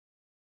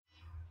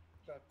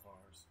got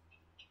cars.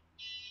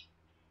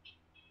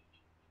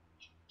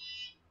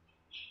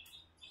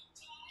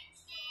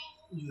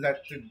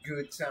 Let the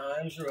good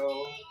times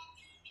roll.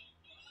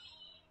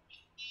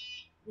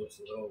 Looks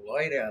a little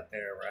light out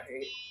there,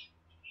 right?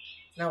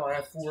 No, I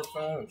have 4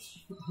 phones.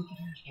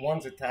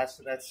 One's attached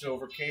to that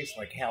silver case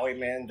like Howie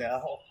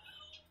Mandel.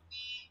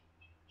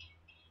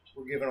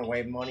 We're giving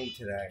away money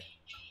today.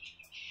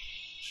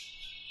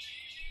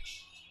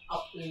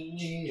 Up in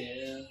the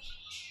air,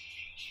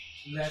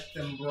 let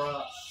them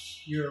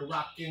brush your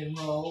rock and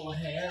roll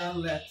hair.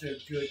 Let the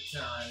good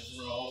times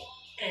roll.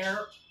 Air.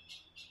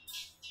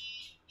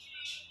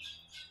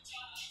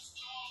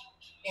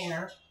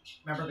 Air.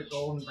 Remember the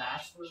Golden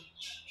Bachelor?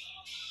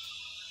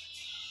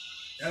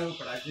 No,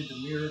 but I did the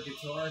mirror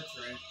guitar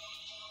trick.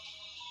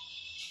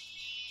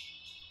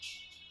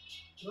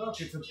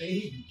 Look, it's a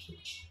baby.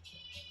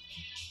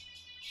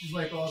 She's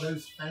like all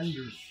those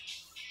Fenders.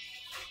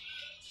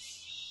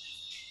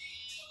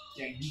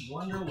 Yeah, you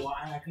wonder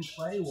why I can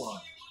play one.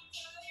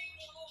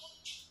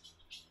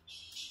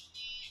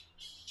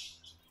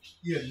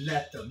 You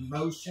let the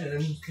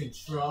motion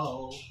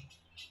control.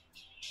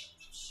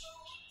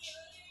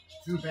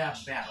 Too bad.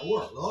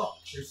 Or look,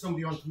 there's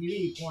somebody on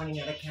TV pointing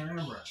at a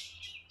camera.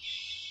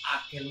 I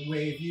can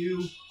wave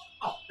you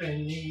up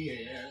in the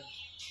air.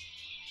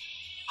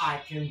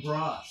 I can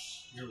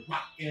brush your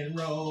rock and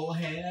roll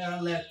hair.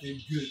 Let the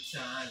good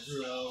times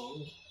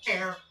roll.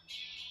 Air.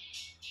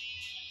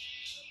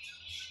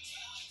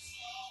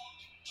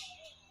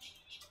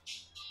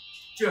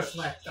 Just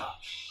let up.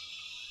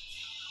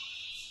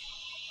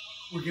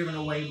 We're giving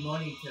away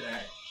money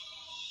today.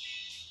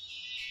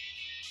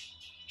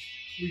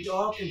 We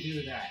all can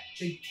do that.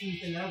 Big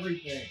teeth and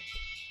everything.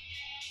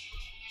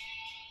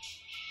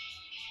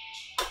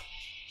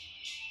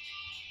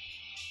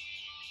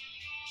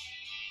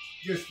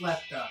 Just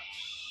let up.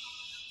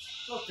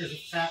 Look, there's a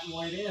fat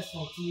white ass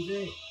on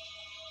TV.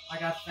 I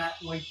got fat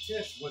white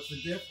tits. What's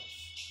the difference?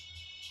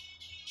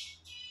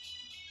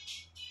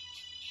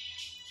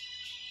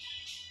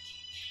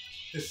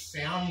 The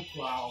sound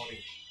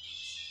quality.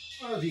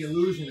 Oh, the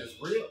illusion is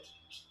real.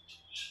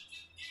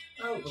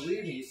 Oh,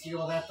 believe me, you see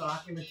all that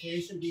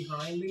documentation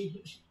behind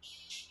me?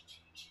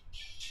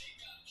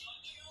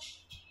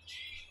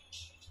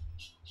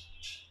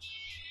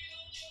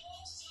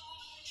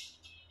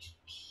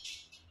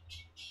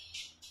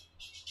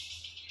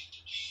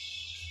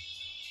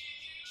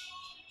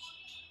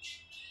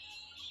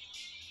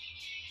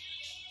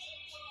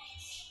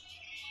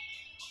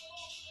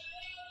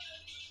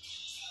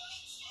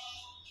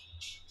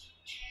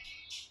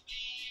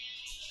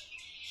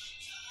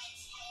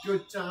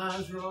 Good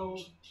times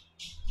roll.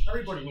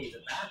 Everybody needs a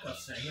backup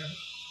singer.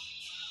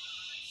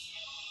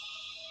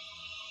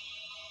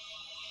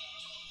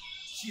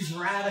 She's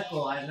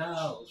radical, I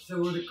know.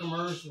 So are the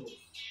commercials.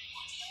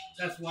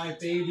 That's why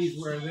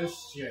babies wear this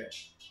shit.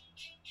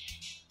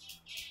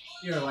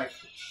 You know, like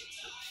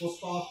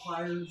football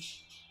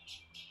players.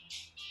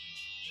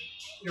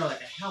 You know,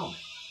 like a helmet.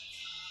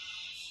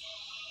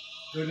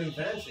 Good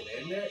invention,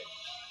 isn't it?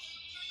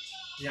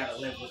 You gotta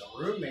live with a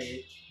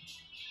roommate.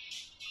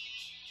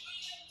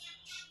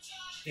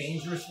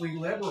 Dangerously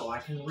liberal, I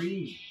can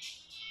read.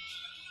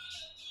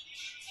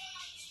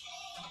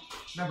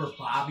 Remember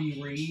Bobby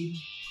Reed?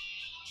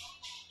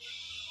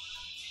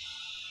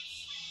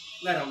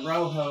 Let him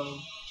roho.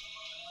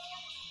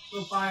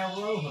 We'll buy a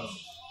roho.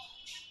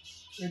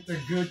 It's a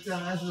good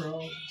times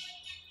roll.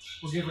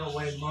 We're giving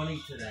away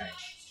money today.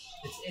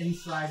 It's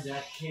inside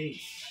that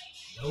case.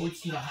 No,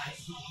 it's not.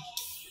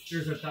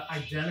 There's an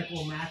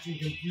identical matching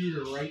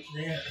computer right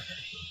there.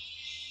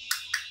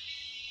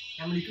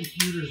 How many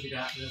computers you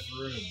got in this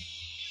room?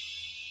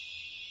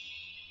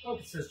 Look,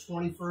 it says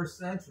 21st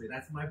century.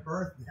 That's my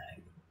birthday.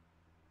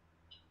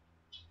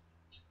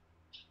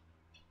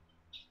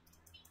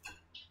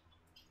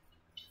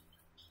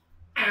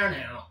 I don't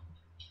know.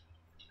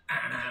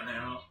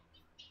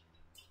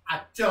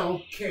 I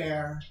don't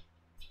care.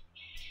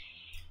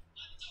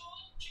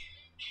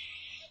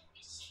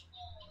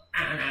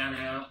 I don't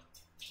know.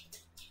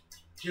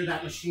 Hear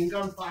that machine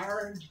gun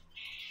firing?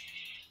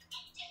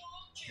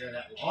 Hear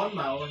that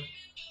lawnmower?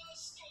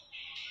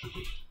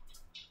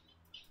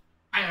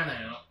 I don't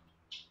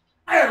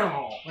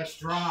know. Let's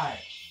drive.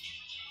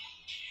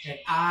 And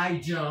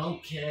I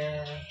don't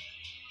care.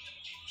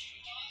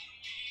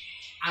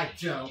 I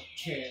don't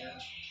care.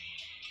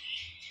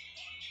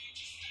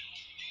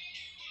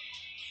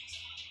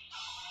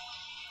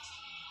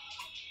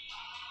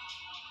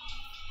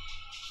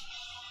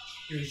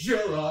 Cause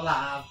you're all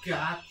I've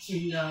got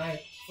tonight.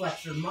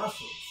 Flex your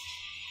muscles.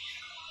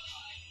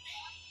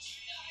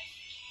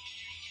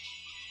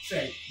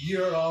 Say,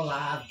 you're all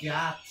I've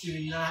got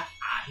tonight.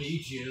 I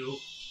need you.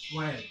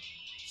 When?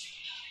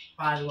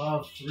 I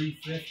love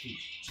 350.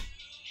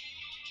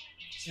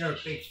 You're a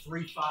big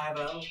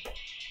 350.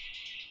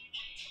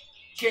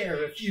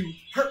 Care if you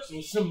hurt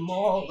me some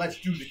more. Let's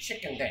do the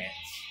chicken dance.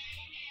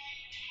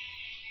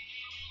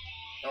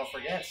 Don't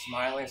forget,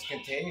 smiling's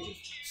contagious.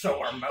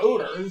 So are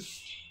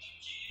motors.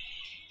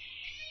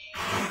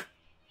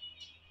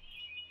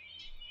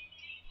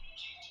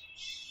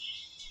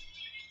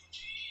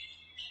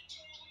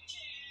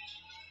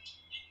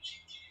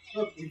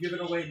 Look, we're giving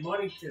away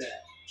money today.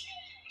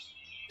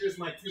 Here's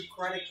my 2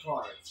 credit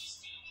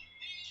cards.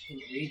 Can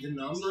you read the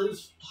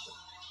numbers?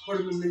 Put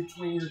them in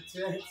between your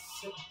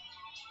tits.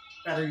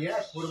 Better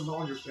yet, put them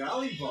on your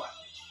belly button.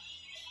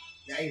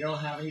 Now you don't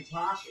have any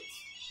pockets.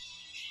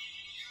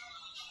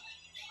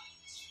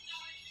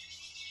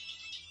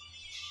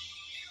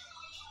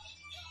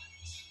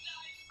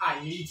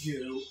 I need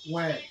you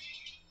when?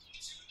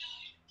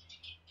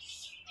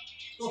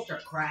 Look, they're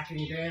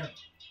cracking down.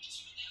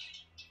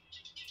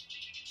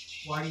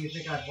 Why do you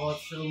think I bought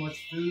so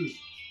much food?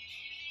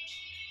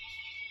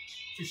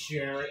 To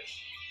share it.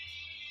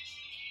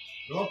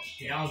 Look,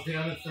 Dow's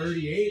down to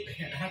 38,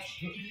 man.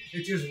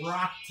 It just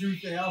rocked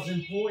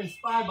 2,000 points.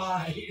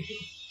 Bye-bye.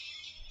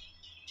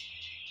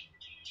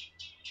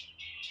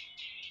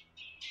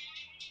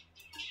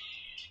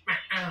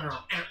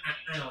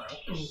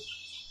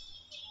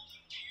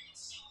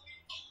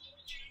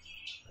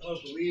 Oh,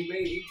 believe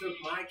me, he took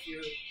my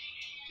cue.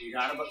 You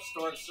gotta but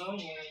start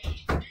somewhere.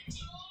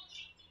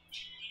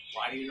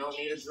 Why do you not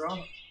need a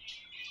drum?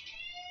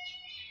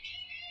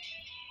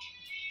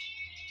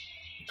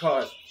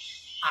 Because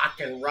I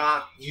can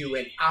rock you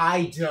and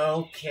I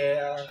don't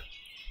care.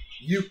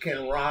 You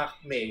can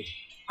rock me.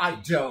 I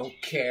don't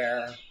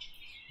care.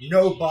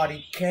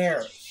 Nobody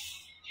cares.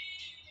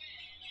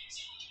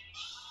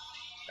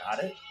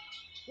 Got it?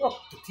 Look,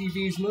 the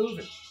TV's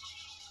moving.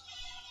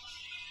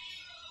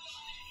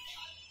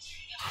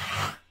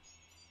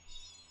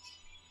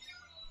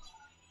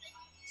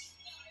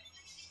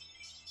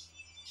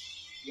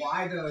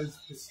 Why does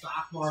the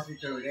stock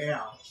market go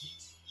down?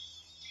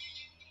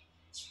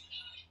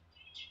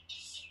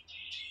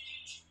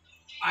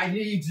 I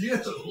need you.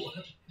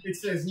 It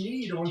says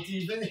need on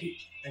TV.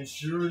 And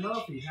sure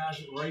enough, he has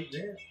it right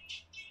there.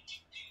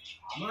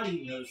 I'm not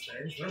eating those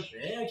things. They're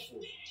bad for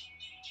you.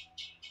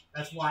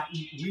 That's why I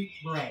eat wheat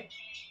bread.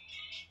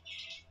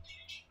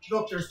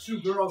 Look, there's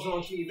 2 girls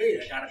on TV.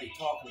 They gotta be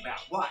talking about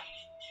what?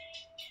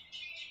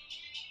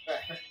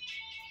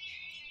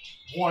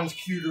 One's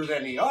cuter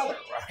than the other,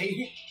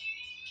 right?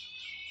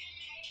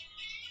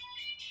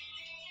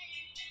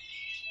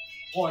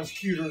 One's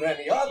cuter than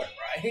the other,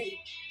 right?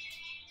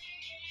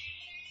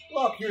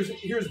 Look,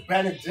 here's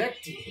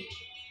Benedictine.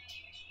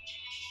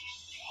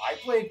 I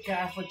played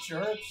Catholic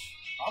church.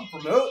 I'm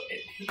promoting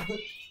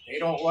it. They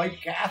don't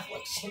like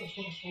Catholics.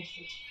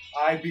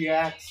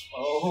 IBX,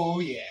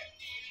 oh yeah.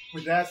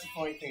 But that's the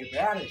funny thing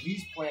about it.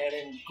 He's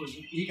planning, because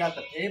he got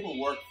the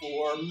paperwork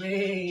for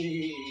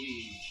me.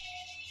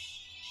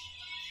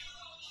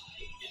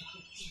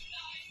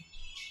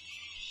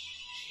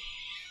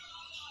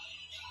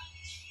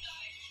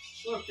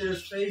 Look,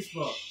 there's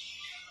Facebook.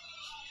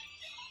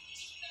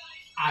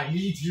 I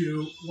need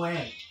you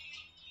when?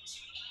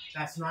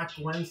 That's not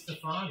Gwen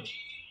Stefani.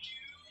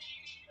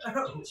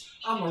 Oh,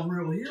 I'm a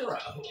real hero.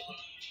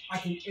 I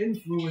can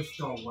influence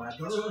the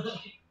weather.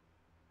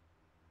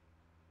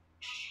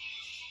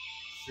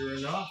 Sure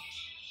enough.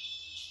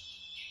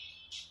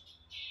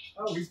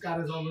 Oh, he's got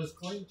his almost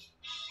clean.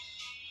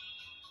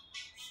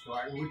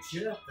 Starting with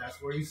Chip.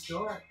 That's where you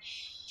start.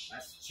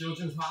 That's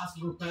Children's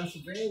Hospital,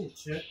 Pennsylvania.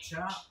 Chip,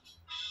 chop.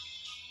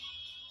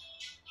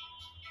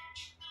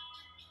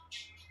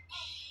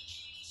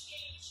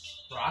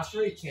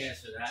 Prostate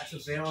cancer, that's a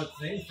valid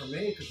thing for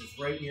me because it's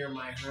right near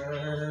my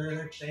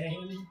her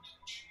thing.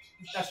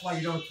 That's why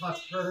you don't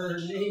touch her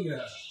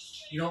nigga.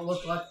 You don't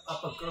look like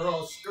up a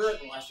girl's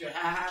skirt unless you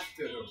have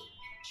to.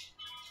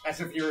 As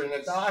if you're in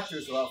the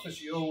doctor's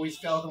office, you always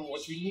tell them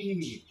what you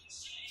need.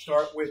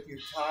 Start with your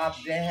top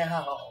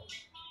down.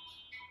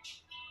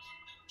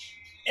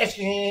 If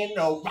you ain't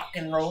no rock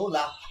and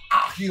roller,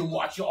 I'll hear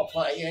what you're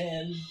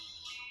playing.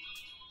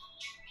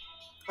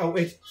 Oh,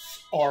 it's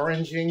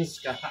oranging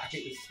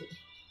skies.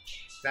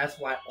 That's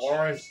why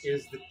orange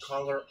is the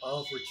color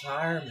of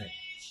retirement.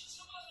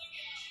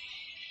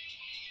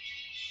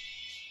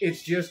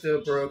 It's just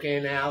a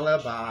broken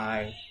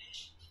alibi.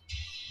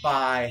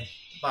 Buy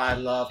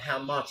love. How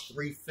much?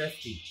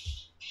 $3.50.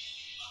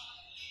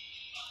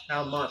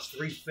 How much?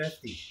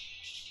 $3.50.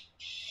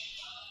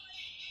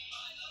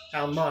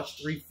 How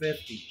much?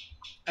 $3.50.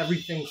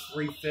 Everything's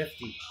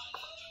 $3.50.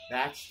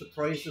 That's the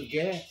price of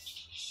gas.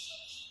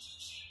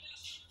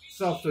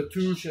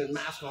 Substitution,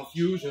 mass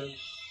confusion.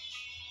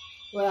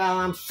 Well,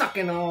 I'm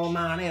sucking all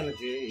my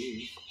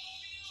energy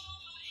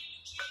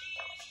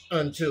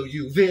until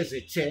you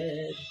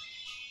visited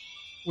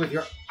with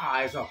your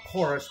eyes of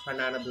porous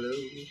banana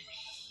blue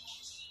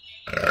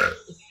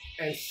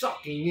and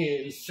sucking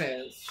in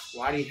scents.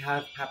 Why do you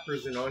have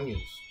peppers and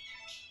onions?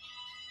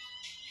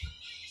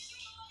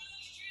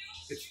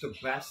 It's the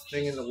best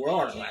thing in the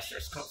world unless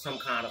there's some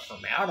kind of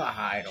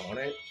formaldehyde on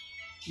it.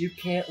 You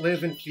can't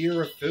live in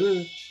fear of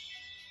food.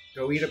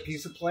 Go eat a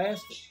piece of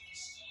plastic.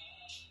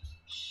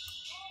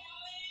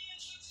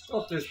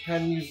 Oh, there's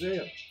Penn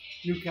Museum.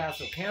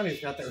 Newcastle County's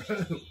got their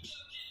own.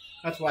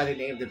 That's why they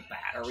named it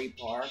Battery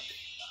Park.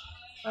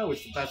 Oh,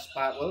 it's the best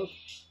spot local.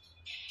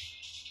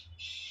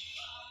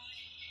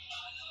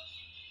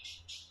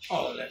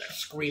 Oh, then a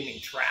screaming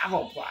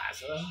Travel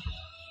Plaza.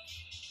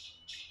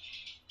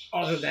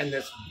 other than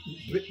this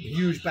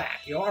huge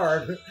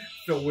backyard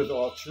filled with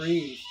all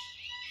trees.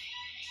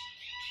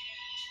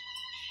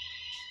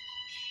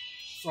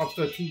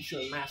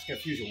 Substitution, Mass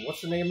Confusion.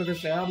 What's the name of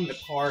this album? The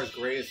Cars'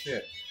 Greatest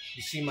Hit.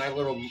 You see my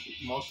little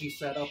monkey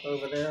setup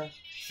over there? It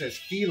says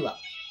Fila.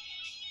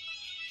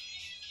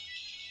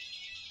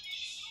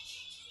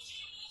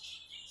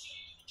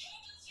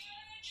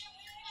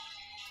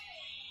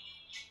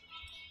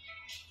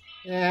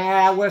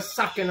 Yeah, we're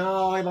sucking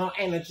all of our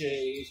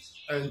energies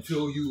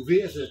until you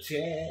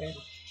visited.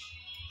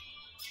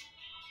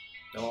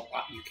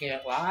 You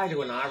can't lie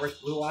to an Irish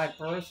blue-eyed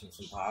person. It's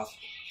impossible.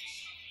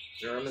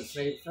 Germans,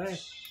 same thing.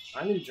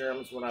 I knew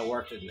Germans when I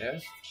worked at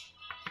NIST.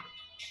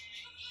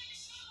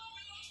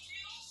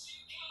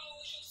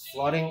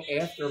 Flooding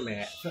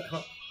aftermath.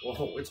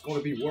 Oh, it's going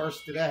to be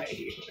worse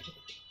today.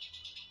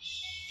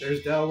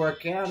 There's Delaware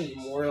County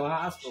Memorial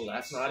Hospital.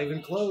 That's not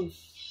even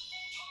close.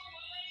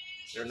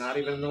 They're not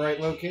even in the right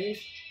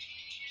location.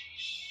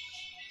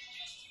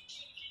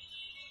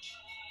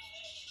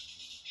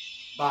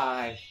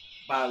 By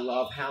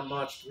love, how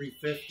much?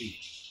 $3.50.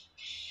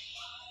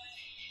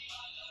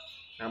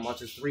 How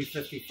much is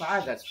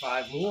 $3.55? That's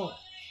 5 more.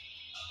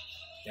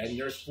 Then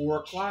there's 4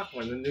 o'clock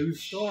when the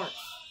news starts.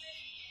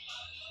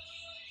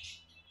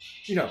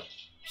 You know,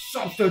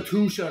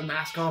 substitution,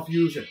 mass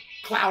confusion,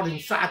 cloud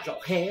inside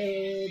your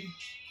head.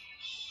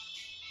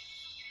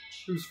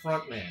 Who's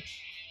front man?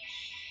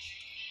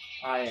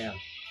 I am,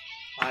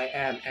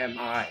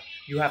 I.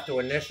 You have to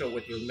initial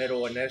with your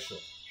middle initial.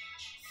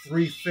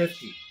 $3.50.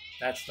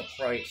 That's the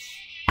price.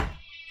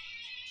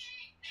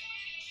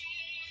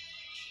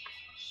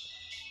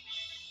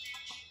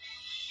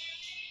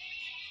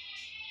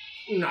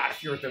 Not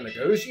if you're at the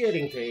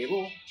negotiating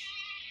table.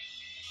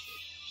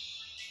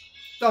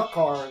 The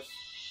Cars.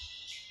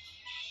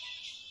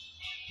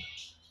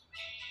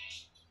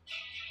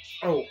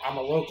 Oh, I'm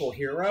a local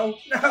hero?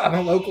 No, I'm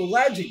a local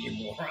legend, you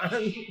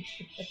moron.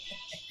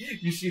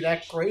 You see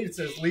that crate? It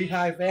says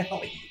Lehigh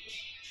Valley.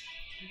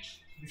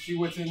 You see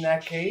what's in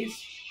that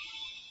case?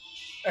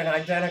 An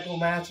identical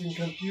matching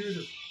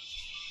computer.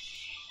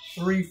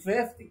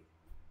 $3.50.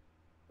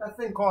 That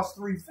thing costs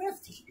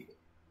 $3.50.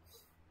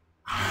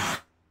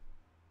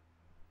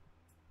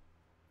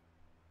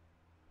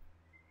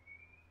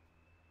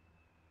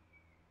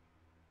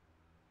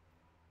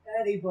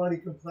 Anybody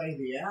can play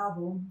the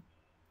album.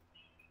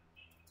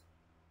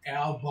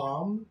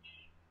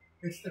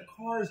 It's the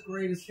Cars'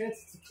 Greatest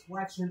Hits. It's a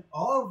collection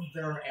of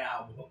their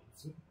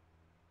albums.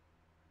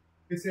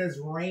 It says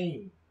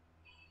rain.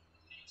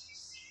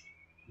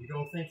 You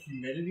don't think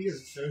humidity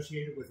is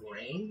associated with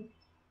rain?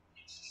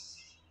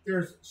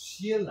 There's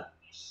Sheila.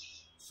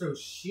 So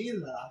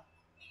Sheila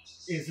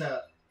is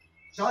a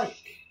dyke.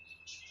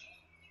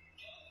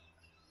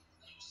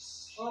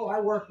 Oh,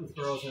 I worked with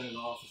girls in an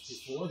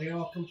office before. They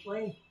all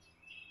complain.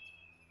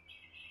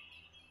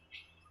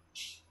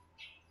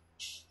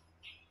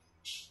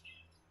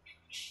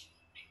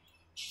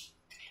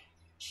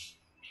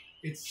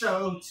 It's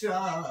so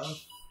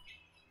tough.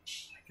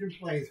 I can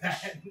play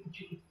that.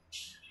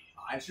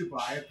 I should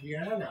buy a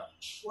piano.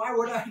 Why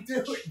would I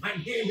do it? My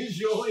name is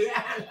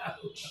Giuliano.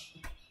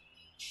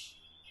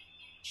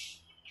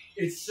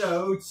 It's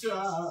so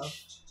tough.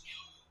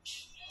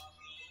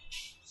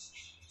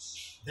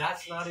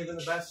 That's not even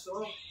the best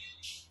song.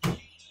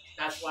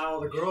 That's why all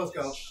the girls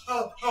go,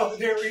 oh,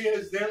 there he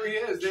is, there he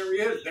is, there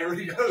he is, there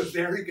he goes,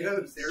 there he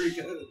goes, there he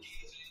goes.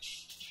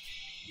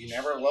 You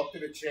never looked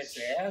at a chick's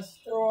ass?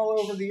 They're all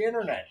over the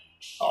internet.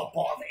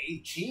 Above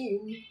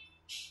 18.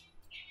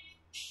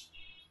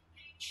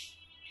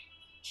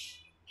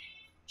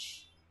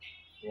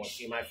 You want to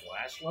see my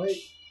flashlight?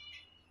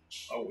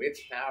 Oh,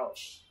 it's powerful.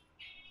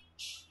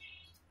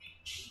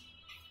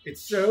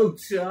 It's so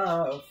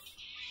tough.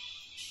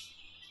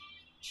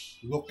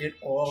 Look at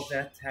all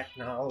that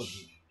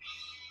technology.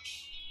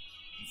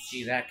 You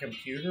see that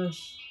computer?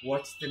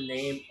 What's the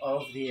name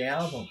of the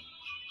album?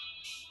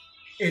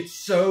 It's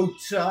so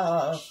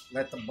tough.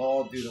 Let the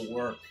ball do the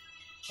work.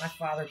 My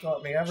father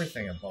taught me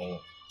everything at bowling.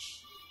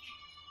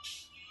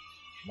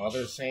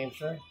 Mother, same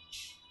thing.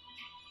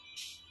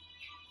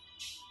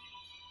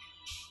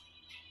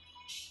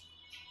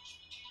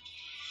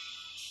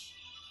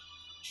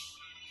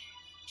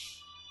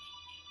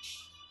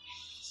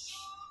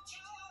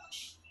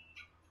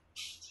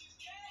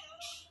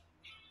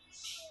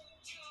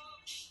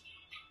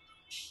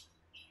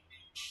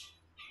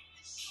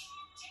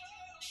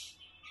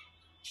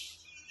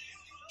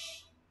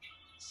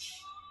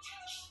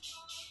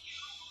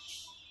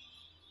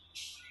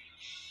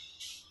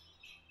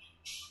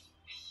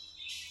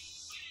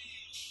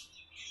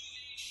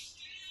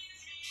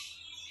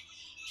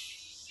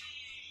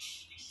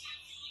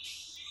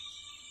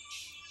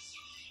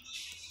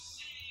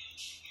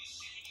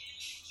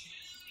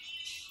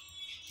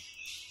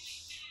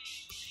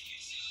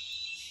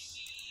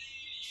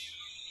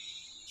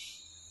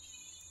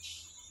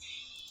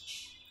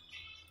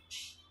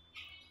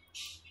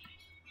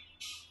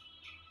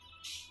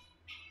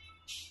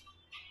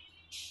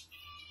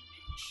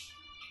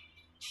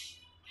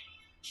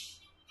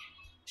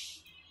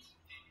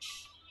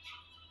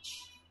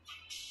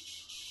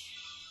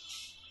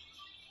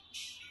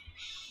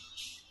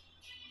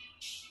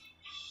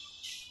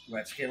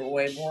 Let's give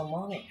away more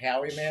money.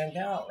 Howie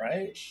Mandel,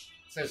 right? It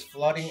says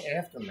flooding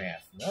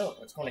aftermath. No,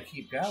 it's going to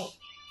keep going.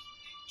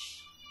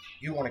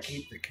 You want to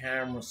keep the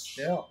camera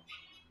still.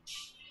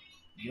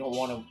 You don't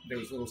want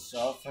those little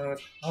cell phones.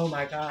 Oh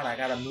my God, I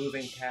got a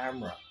moving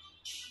camera.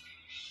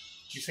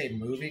 You say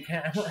movie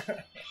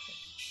camera?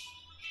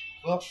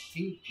 Look,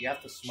 teeth, you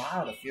have to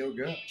smile to feel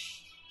good.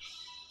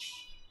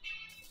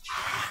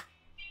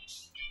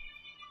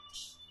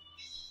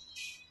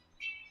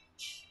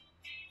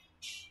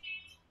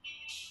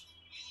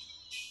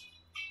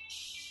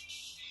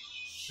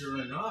 Sure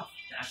enough,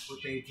 that's what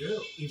they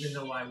do, even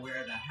though I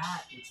wear the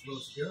hat, which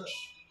looks good.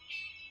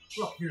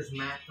 Look, here's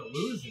Matt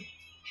Delusion.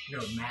 You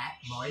know, Matt,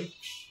 Mike.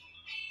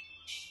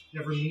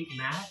 You ever meet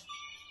Matt?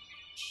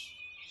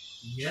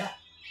 Yeah.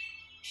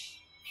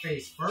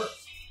 Face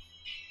first.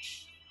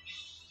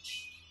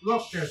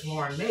 Look, there's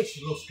Lauren May.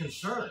 She looks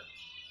concerned.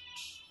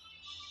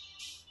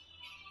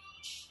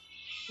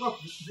 Look,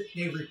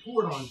 they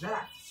report on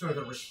that, so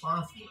they're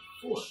responsible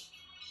for it.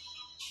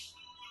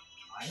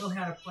 I know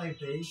how to play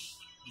bass.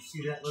 You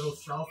see that little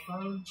cell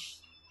phone? It's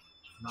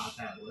not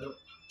that little.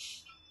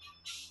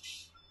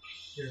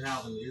 Here's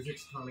how the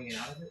music's coming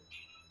out of it.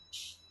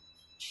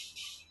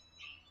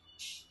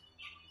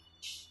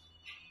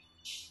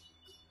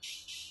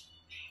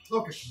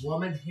 Look, it's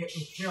woman hit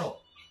and killed.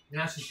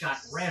 Now she's got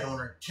red on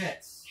her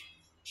tits.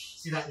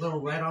 See that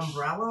little red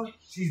umbrella?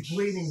 She's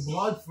bleeding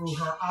blood through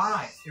her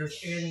eyes. There's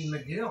Annie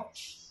McGill.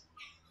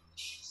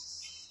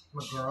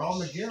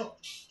 McGill.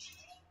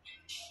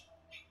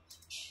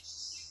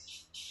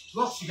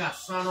 Look, she got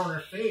sun on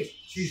her face.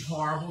 She's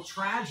horrible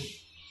tragedy.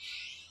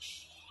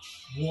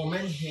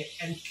 Woman hit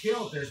and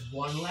killed. There's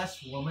one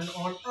less woman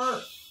on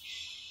Earth.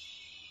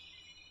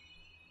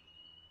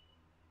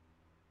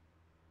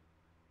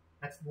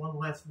 That's one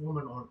less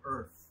woman on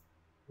Earth.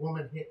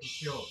 Woman hit and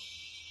killed.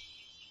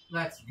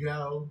 Let's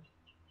go.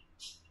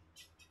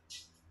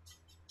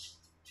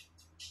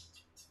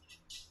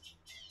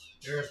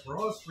 There's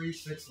Broad Street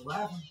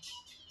 611.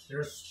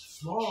 There's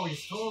Small,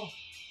 he's tall.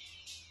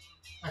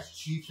 That's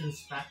Chief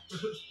Inspector.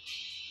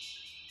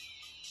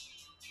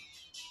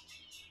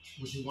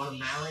 Would you want to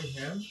marry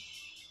him?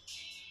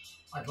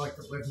 I'd like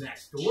to live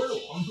next door to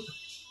him.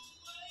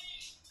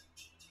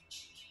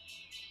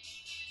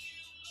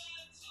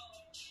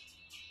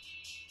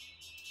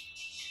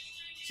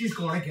 She's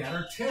going to get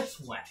her tits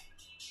wet.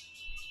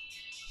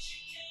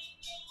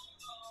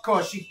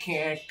 Cause she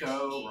can't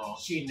go wrong.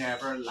 She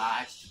never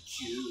likes to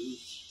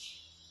choose.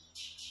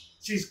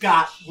 She's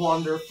got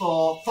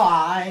wonderful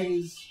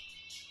thighs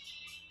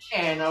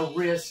and a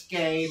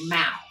risque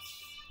mouth.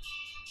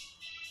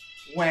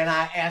 When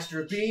I asked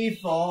her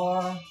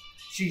before,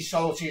 she's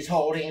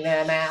holding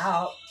them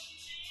out.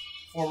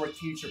 Former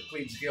teacher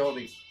pleads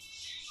guilty.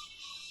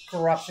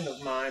 Corruption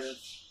of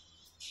minors.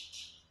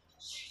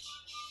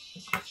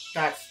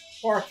 That's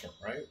Bartram,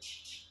 right?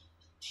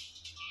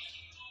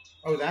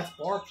 Oh, that's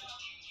Bartram.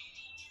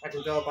 I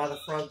can tell by the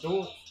front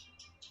door.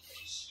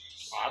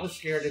 I was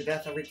scared to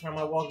death every time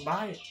I walked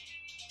by it.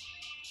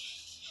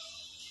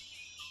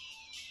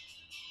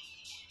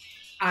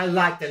 I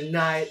like the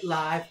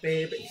nightlife,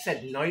 baby. He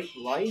said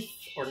nightlife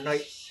or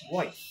night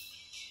wife?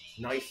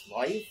 Nice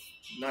life?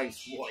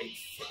 Nice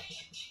wife.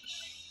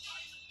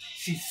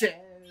 She says,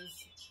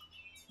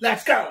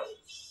 let's go.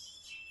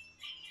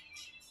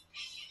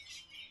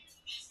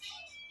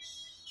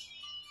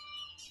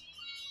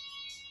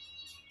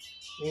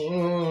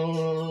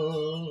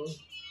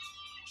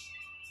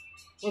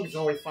 Look, it's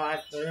only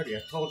 5:30.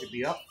 I told you to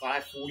be up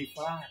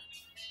 5:45.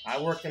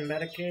 I worked in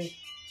Medicaid.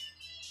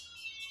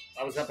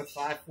 I was up at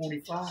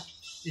 5:45.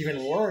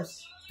 Even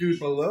worse, dude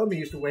below me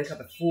used to wake up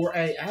at 4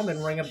 a.m.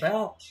 and ring a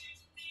bell.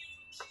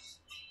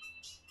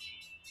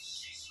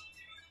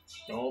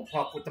 Don't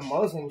puck with the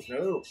Muslims,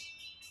 no.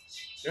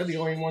 They're the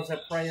only ones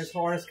that pray as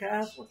hard as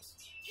Catholics.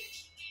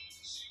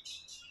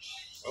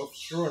 Oh,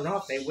 sure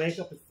enough, they wake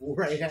up at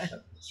 4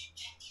 a.m.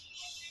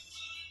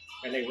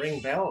 and they ring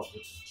bells,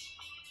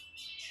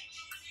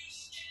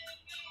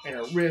 and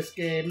a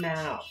risque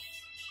mouth.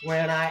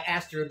 When I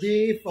asked her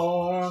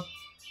before,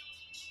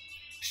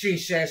 she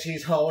says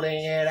she's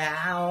holding it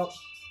out.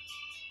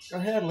 Go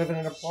ahead, live in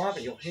an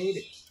apartment. You'll hate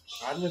it.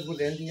 I live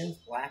with Indians,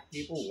 black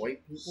people,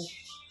 white people.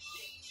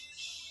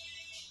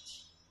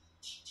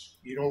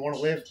 You don't want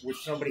to live with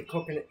somebody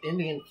cooking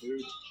Indian food.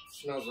 It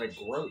smells like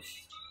gross.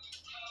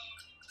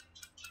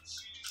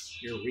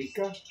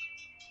 Eureka?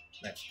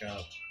 Let's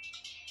go.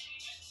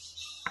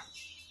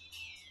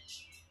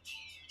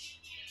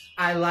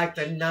 I like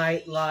the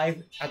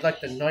nightlife. I'd like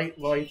the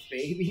nightlife,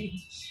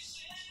 baby.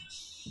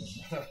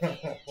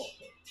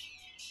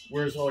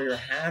 Where's all your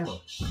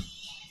hammers?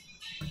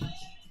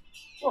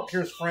 Look,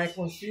 here's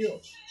Franklin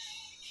Field.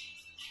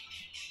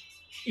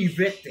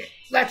 Evicted.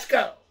 Let's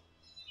go.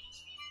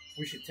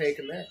 We should take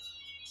him in.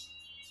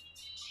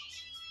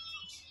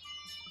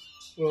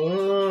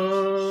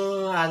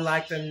 Oh, I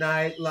like the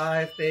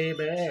nightlife,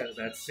 baby.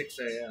 That's 6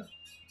 a.m.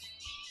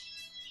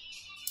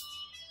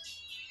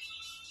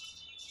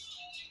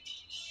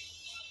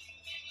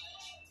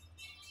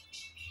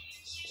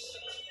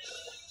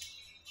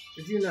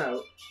 Did you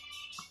know?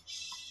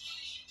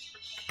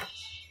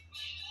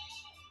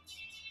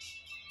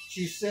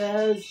 She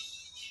says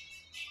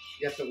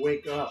you have to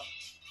wake up,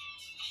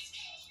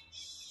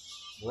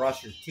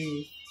 brush your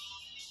teeth,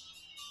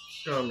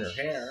 comb your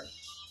hair,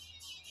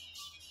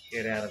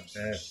 get out of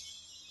bed,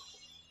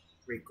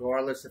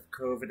 regardless if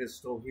COVID is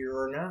still here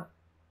or not.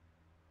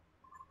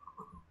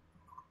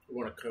 You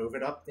want a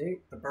COVID update?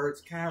 The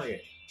birds carry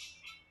it.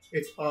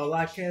 It's all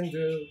I can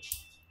do.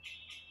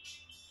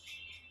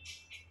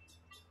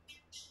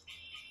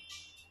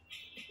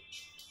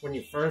 When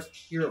you first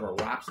hear of a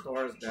rock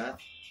star's death,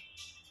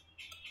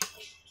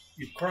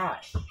 you cry.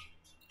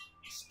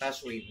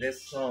 Especially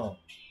this song.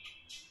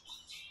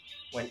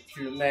 Went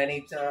too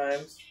many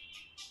times.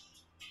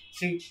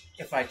 See,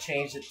 if I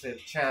changed it to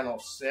Channel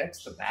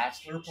 6, The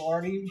Bachelor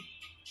Party,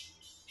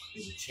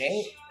 it would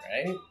change,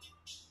 right?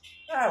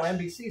 Oh,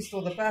 NBC's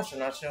still the best. They're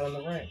not showing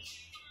the rings.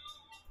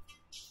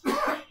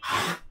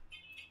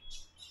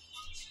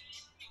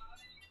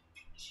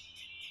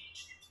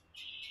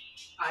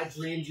 I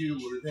dreamed you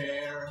were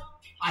there.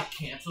 I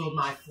canceled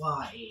my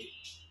flight.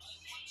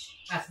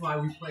 That's why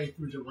we played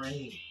through the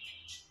rain.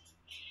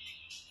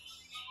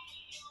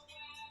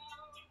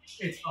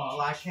 It's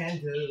all I can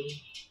do.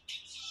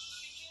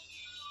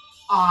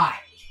 I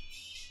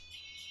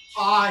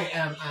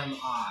am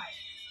I.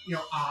 You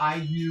know,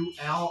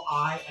 IULIANO.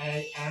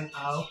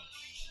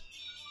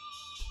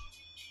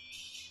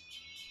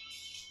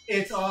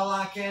 It's all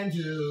I can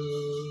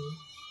do.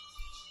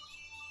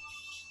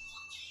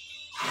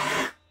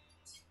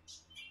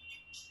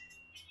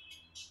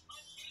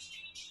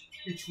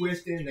 You're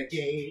twisting the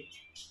gate.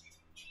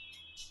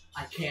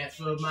 I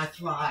canceled my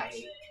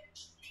flight.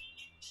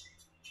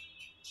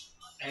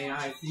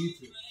 AI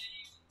features.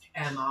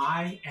 Am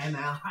I? Am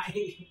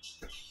I?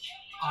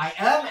 I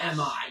am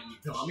I, you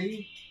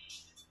dummy.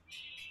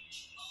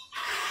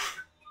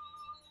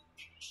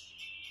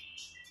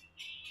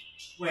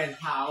 When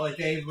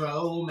holiday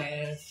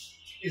romance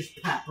is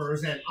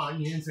peppers and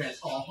onions and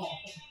all.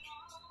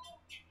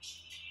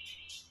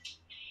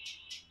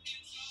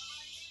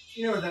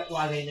 You know that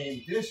why they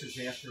named dishes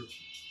after.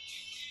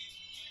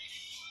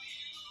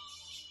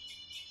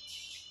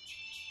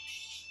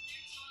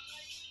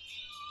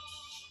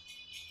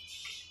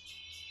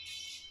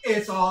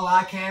 It's all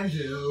I can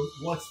do.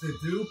 What's the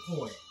dew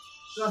point?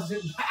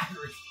 Doesn't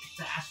matter. It's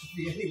a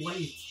catastrophe any way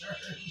you turn.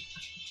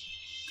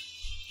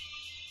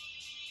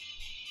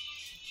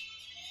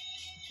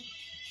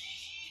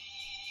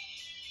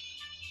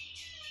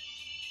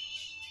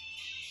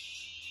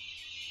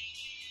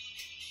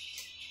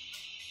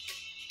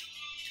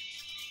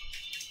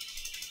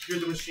 Hear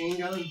the machine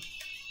gun?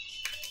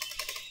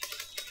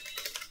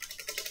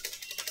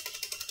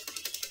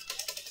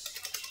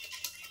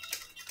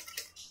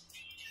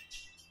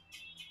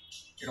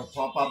 It'll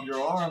pump up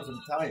your arms,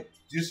 I'm telling you.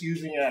 Just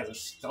using it as a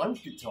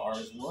stunt guitar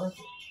is worth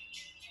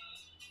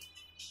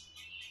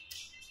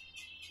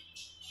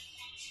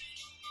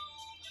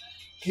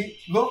it.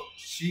 Look,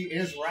 she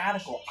is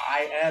radical.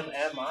 I am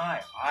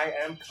MI. I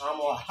am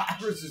Kamala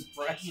Harris's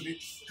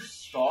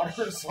president's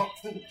daughter or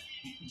something.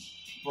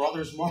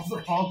 Brother's mother,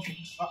 uncle,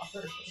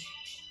 daughter.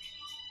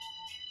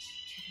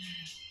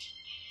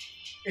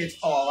 It's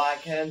all I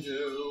can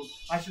do.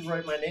 I should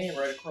write my name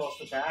right across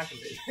the back of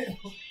it.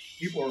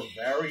 People are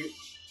very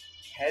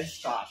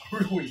headstock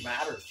really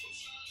matters.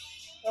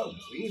 Oh,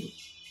 believe it.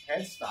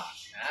 Headstock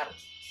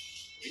matters.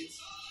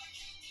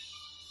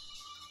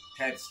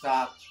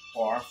 Headstock,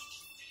 barf,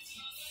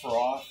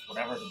 froth,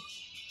 whatever the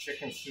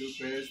chicken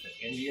soup is that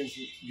Indians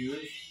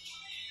use.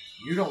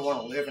 You don't want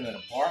to live in an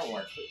apartment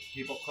where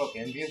people cook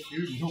Indian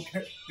food.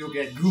 You'll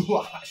get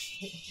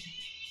goulash.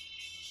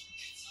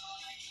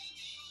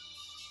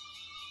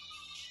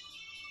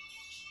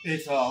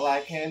 It's all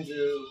I can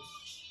do.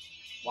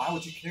 Why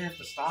would you care if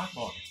the stock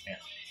market's down?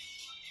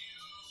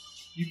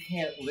 You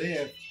can't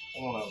live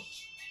on a...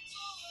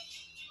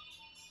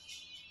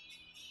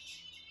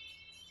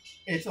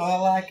 It's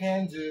all I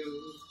can do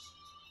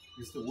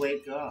is to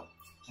wake up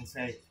and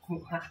say,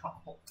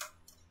 wow,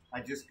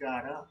 I just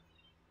got up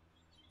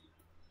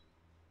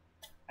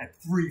at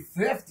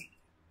 3:50.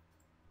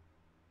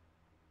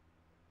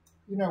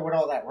 You know, with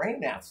all that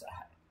rain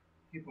outside,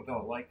 people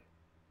don't like it.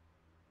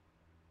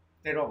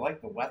 They don't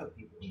like the weather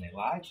people when they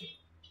lie to you.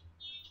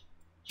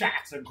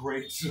 That's a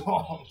great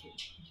song.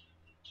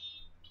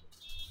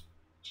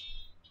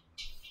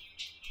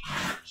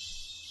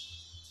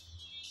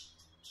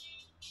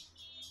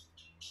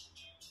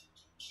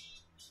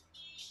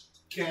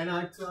 Can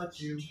I touch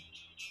you?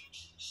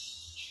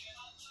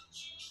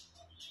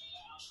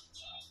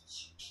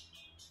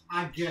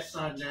 I guess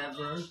I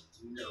never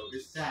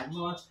noticed that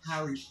much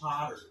Harry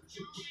Potter.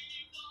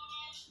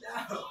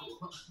 No.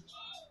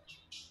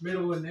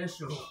 Middle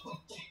initial.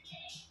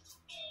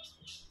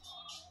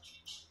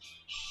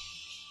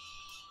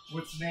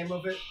 What's the name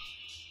of it?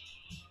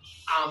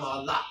 I'm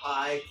a lot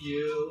like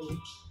you.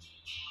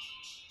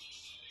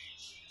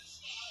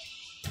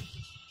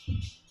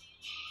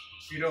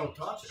 If you don't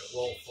touch it, it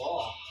won't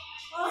fall.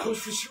 Oh,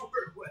 for sure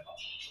it will.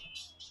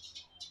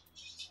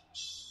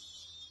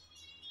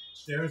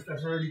 There's the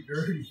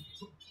hurdy-gurdy.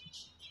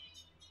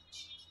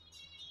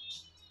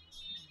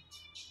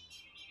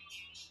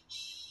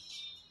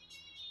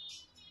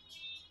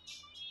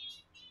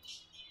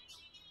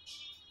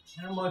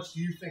 How much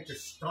do you think a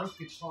stunt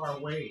guitar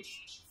weighs?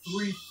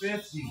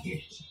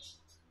 350.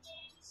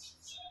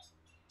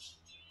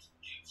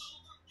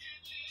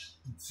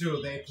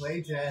 Until they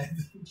play dead.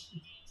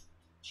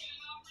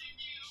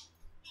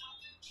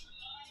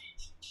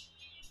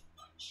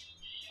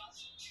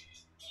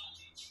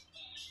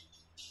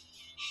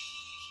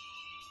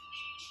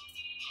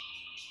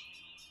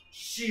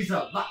 She's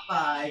a lot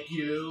like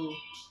you.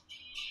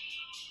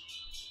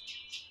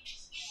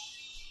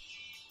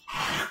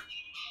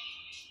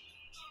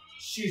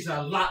 She's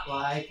a lot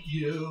like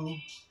you.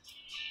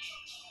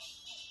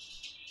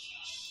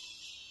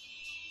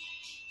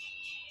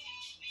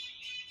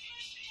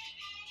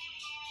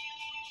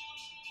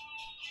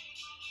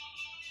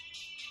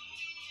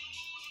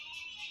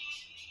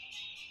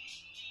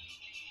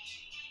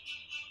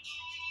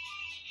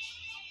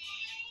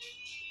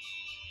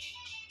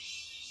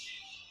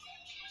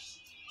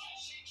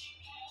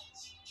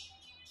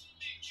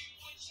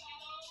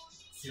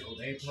 Till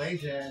they play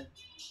dead.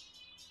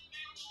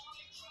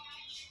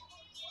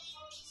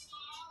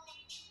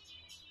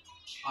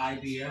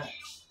 IBX.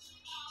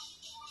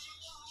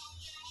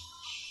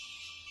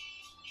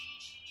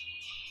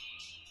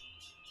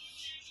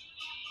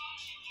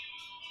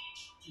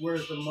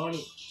 Where's the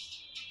money?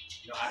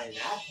 Not in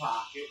that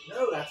pocket.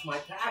 No, that's my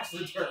tax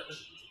return.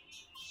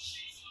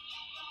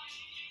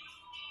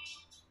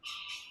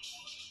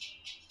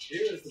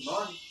 Here's the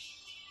money.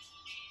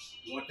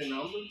 You want the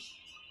number?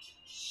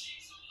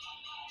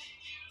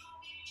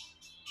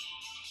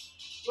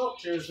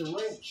 Look, there's the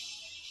ring.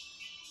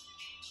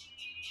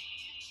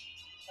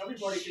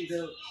 Everybody can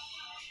do it.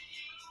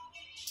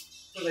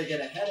 So they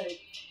get a headache.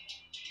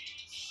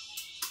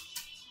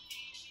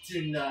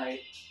 Tonight,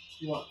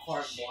 you want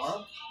carte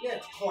blanche? Yeah,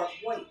 it's carte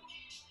white.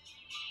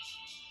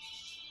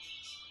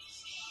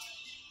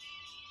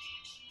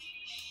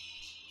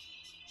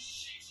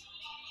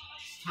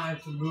 It's time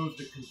to move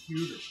the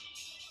computer.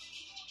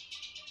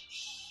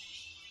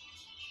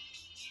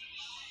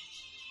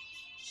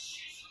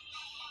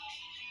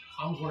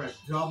 I'm going to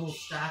double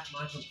stack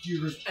my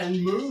computers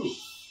and move.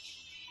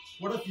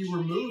 What if you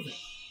were moving?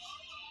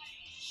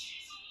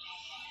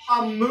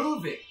 I'm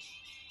moving.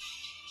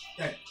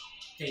 That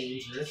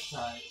dangerous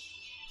type.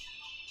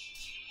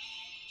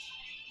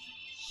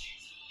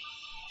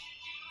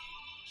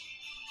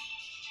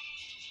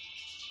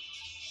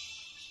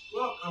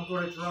 Look, I'm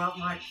going to drop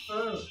my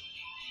phone.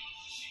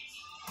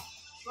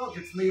 Look,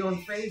 it's me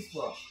on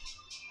Facebook.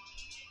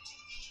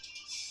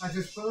 I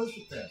just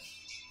posted this.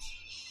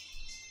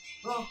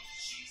 Well,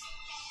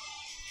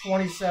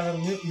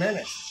 27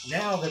 minutes.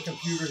 Now the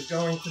computer's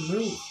going to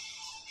move.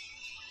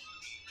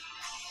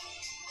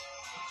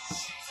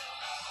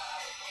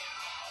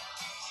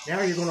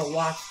 Now you're going to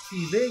watch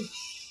TV.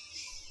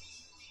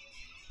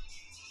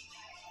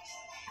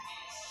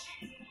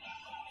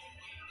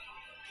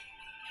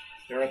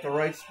 They're at the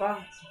right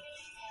spot.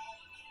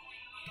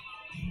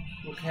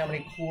 Look how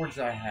many cords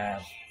I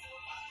have.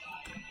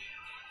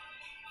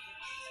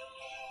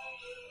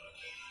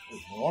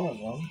 There's one of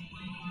them.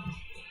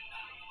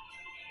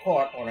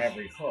 Caught on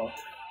every hook.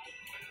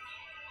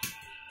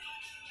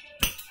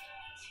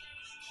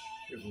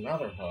 There's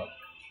another hook.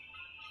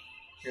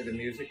 Hear the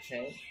music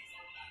change?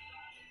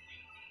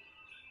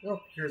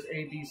 Look, here's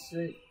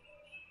ABC.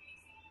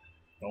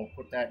 Don't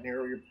put that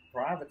near your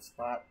private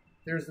spot.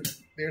 There's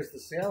the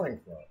sailing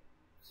club.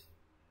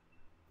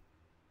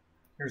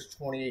 Here's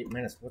 28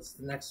 minutes. What's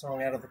the next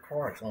song out of the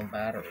car? It's on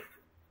battery.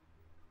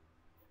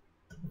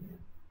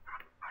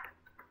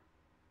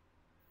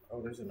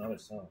 Oh, there's another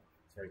song.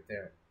 It's right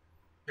there.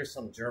 Here's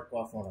some jerk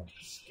off on a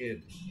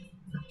skid.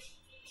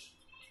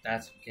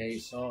 That's a gay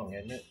song,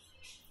 isn't it?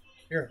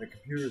 Here, the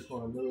computer's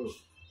going to move.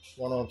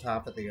 One on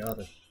top of the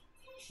other.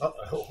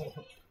 Uh-oh.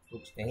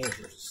 Looks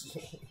dangerous.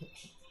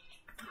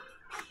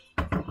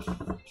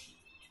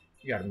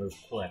 You gotta move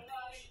quick.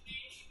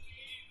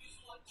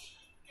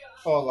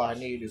 All I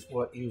need is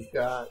what you've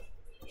got.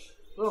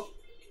 Look,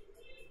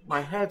 my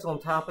head's on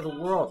top of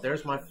the world.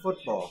 There's my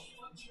football.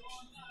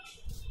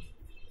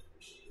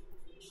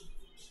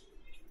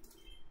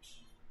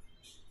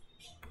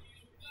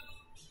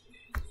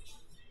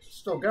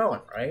 Still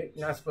going, right?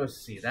 You're not supposed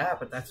to see that,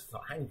 but that's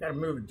fine. You gotta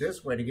move it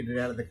this way to get it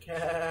out of the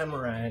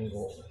camera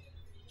angle.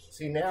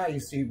 See, now you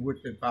see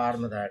what the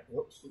bottom of that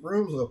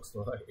room looks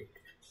like.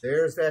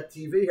 There's that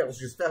TV I was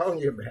just telling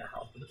you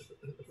about.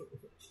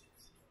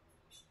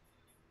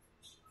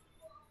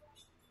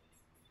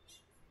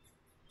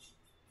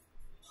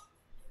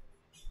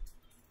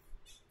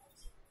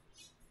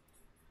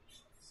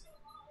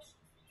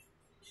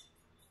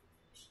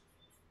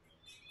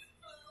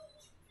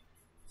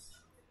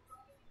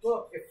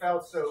 Look, it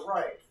felt so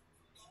right.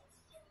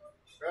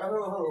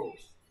 Oh,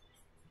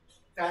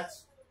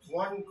 that's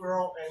one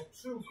girl and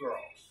two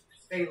girls.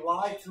 They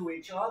lie to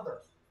each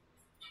other.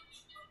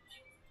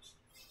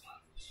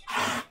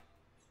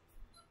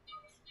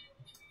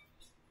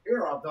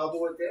 Here, I'll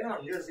double it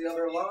down. Here's the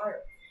other liar.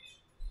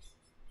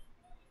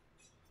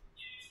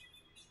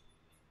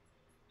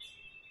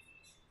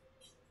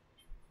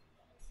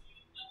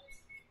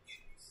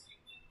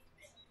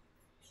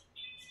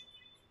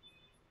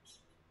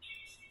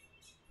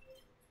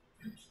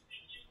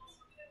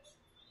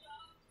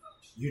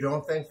 You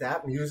don't think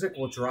that music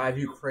will drive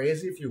you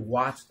crazy if you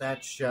watch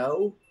that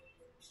show?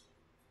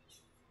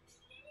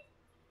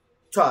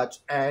 Touch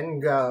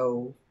and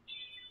go.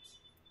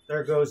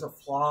 There goes a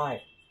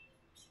fly.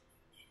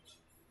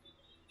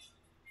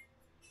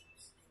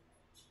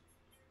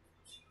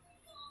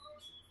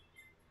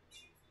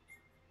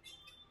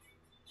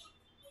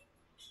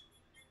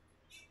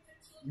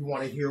 You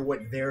want to hear what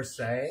they're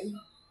saying?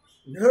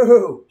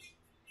 No.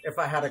 If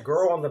I had a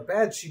girl on the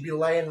bed, she'd be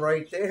laying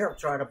right there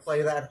trying to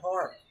play that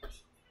harp.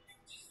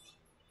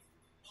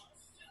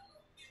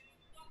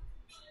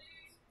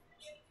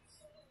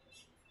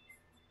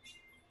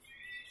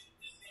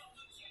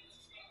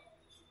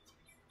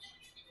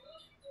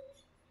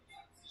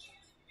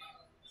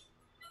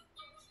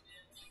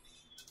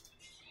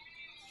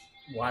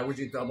 Why would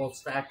you double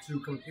stack 2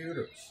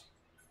 computers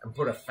and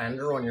put a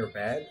fender on your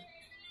bed?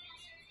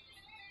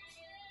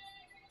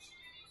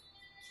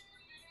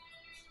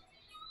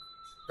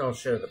 Don't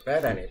share the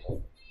bed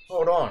anymore.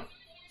 Hold on.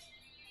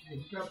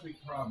 You've got a big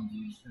problem,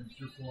 dude. It's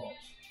your fault.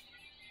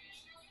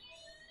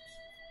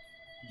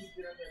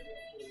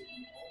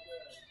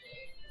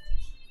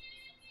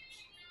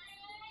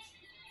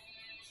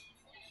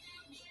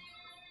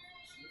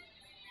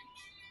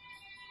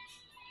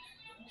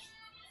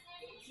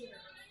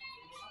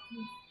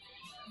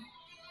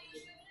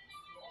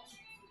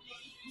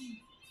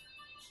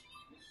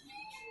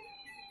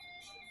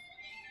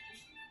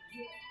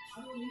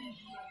 I don't need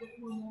you. I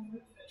get one more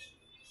with it.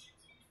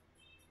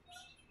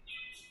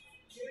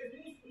 Yeah, it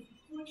is. If you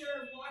stood there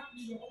and watched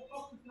me the whole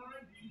fucking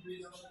time, you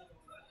read all that.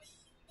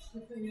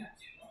 Good thing that.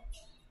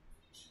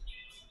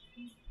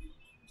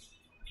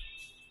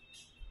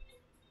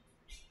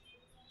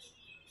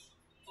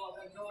 Well,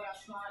 then go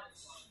outside and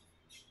find it.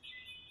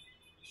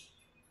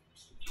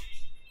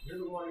 You're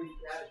the one who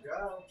gotta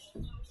go.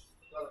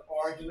 Got an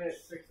argument at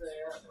 6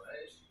 a.m.,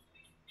 right?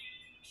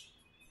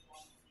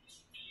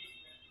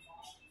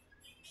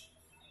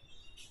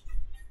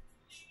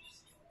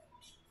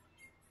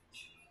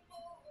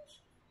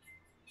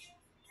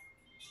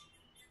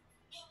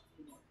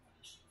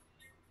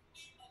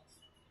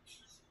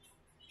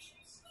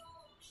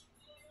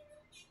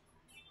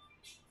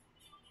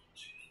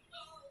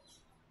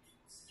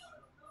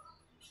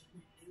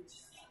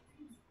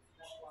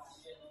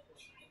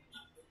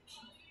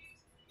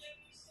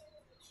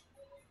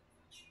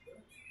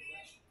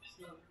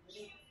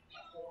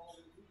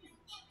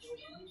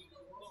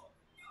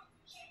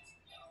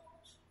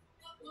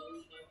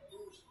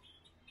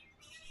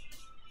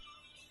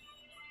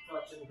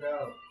 Touch and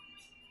go.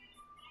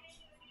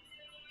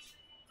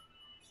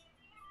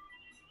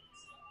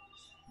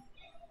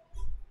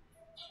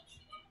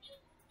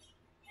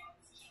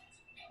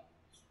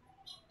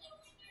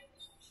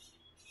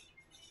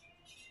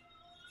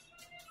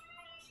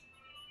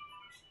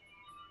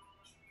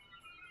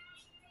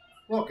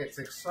 Look, it's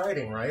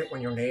exciting, right?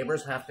 When your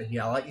neighbors have to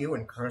yell at you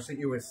and curse at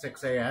you at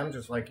 6 a.m.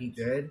 just like he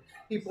did.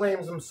 He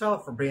blames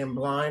himself for being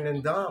blind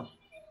and dumb.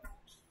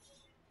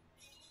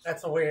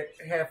 That's only a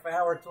half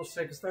hour till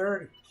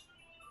 6:30.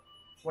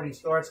 When he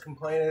starts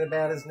complaining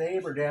about his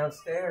neighbor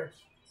downstairs.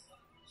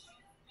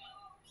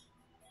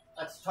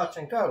 That's touch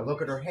and go.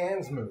 Look at her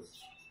hands move.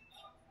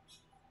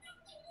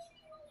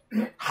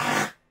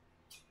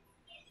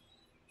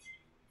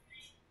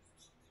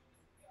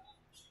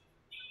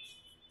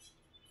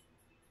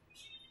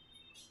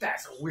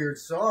 That's a weird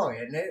song,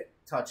 isn't it?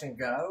 Touch and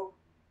go.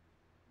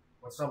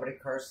 When somebody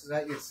curses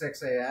at you at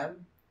 6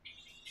 a.m.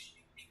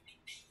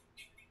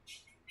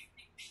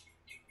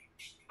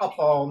 Up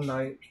all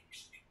night.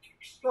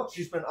 Look,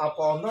 she's been up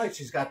all night.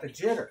 She's got the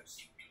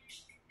jitters.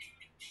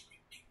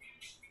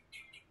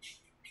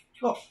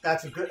 Look,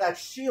 that's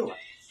Sheila.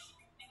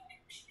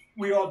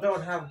 We all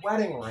don't have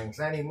wedding rings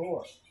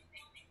anymore.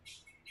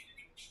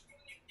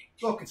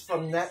 Look, it's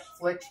from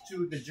Netflix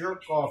to the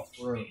jerk-off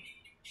room.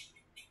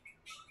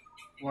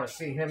 Want to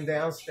see him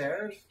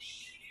downstairs?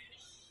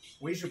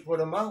 We should put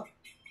him up.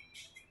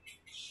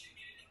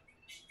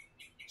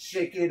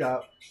 Shake it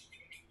up.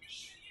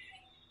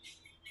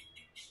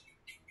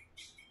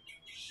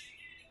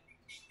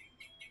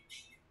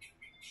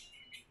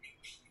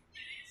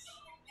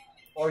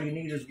 All you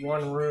need is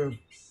one room,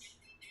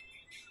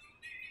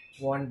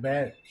 one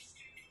bed,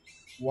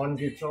 one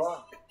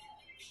guitar,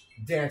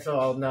 dance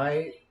all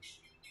night.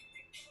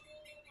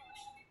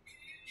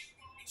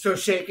 So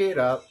shake it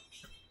up.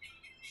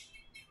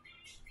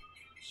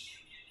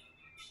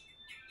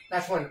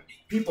 That's when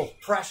people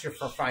pressure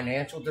for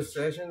financial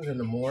decisions in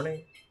the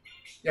morning.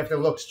 You have to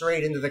look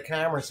straight into the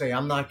camera and say,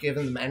 I'm not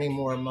giving them any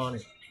more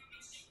money.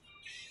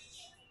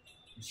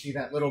 You see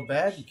that little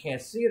bed? You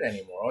can't see it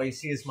anymore. All you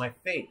see is my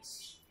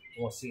face.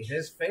 You want to see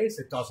his face?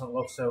 It doesn't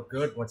look so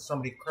good when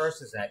somebody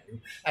curses at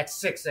you at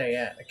 6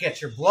 a.m. It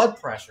gets your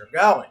blood pressure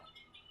going.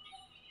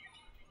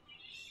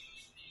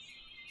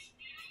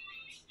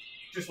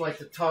 just like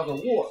the tug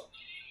of war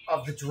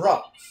of the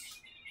drugs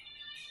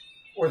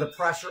or the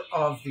pressure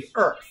of the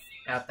earth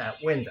out that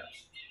window.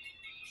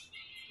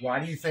 Why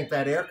do you think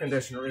that air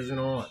conditioner isn't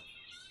on?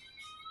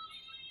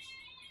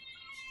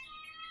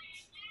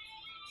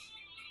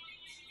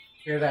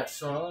 Hear that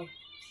song?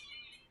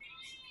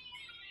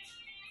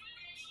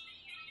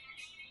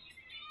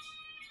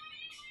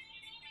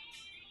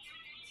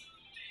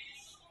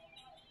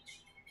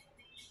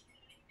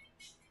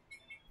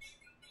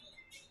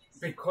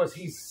 Because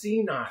he's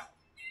senile.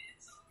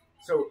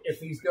 So if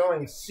he's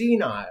going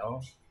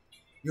senile,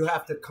 you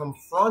have to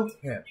confront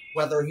him,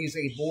 whether he's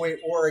a boy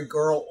or a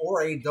girl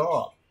or a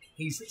dog.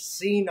 He's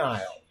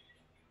senile.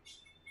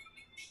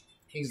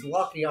 He's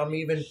lucky I'm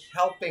even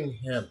helping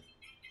him.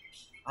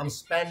 I'm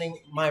spending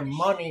my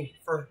money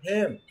for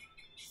him.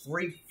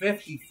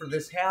 $350 for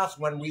this house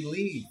when we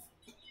leave.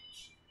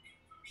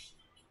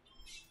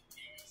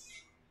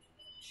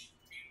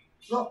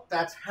 Look,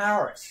 that's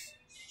Harris.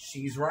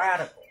 She's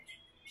radical.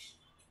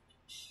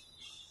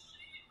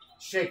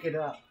 Shake it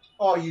up.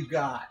 All you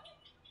got.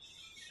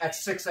 At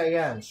 6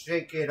 a.m.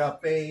 Shake it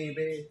up,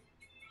 baby.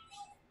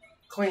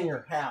 Clean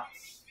your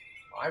house.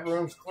 My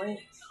room's clean.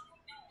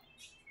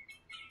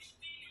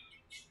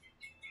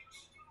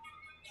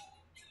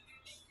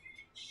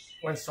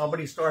 When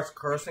somebody starts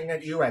cursing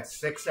at you at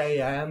 6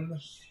 a.m.,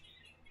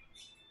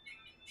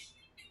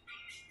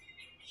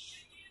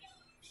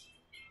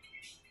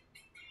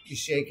 you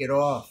shake it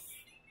off.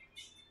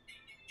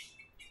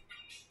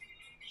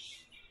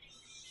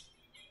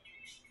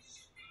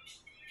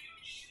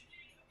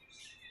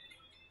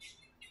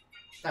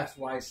 That's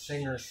why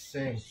singers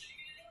sing.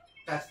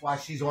 That's why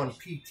she's on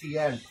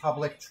PTN,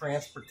 Public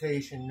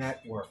Transportation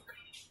Network.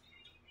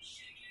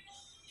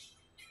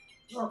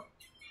 Look,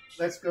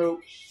 let's go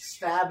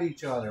stab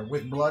each other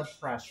with blood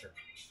pressure.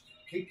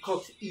 He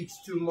cooks, eats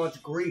too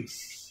much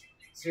grease.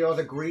 See all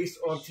the grease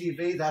on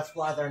TV? That's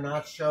why they're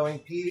not showing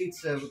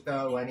pizza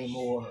though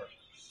anymore.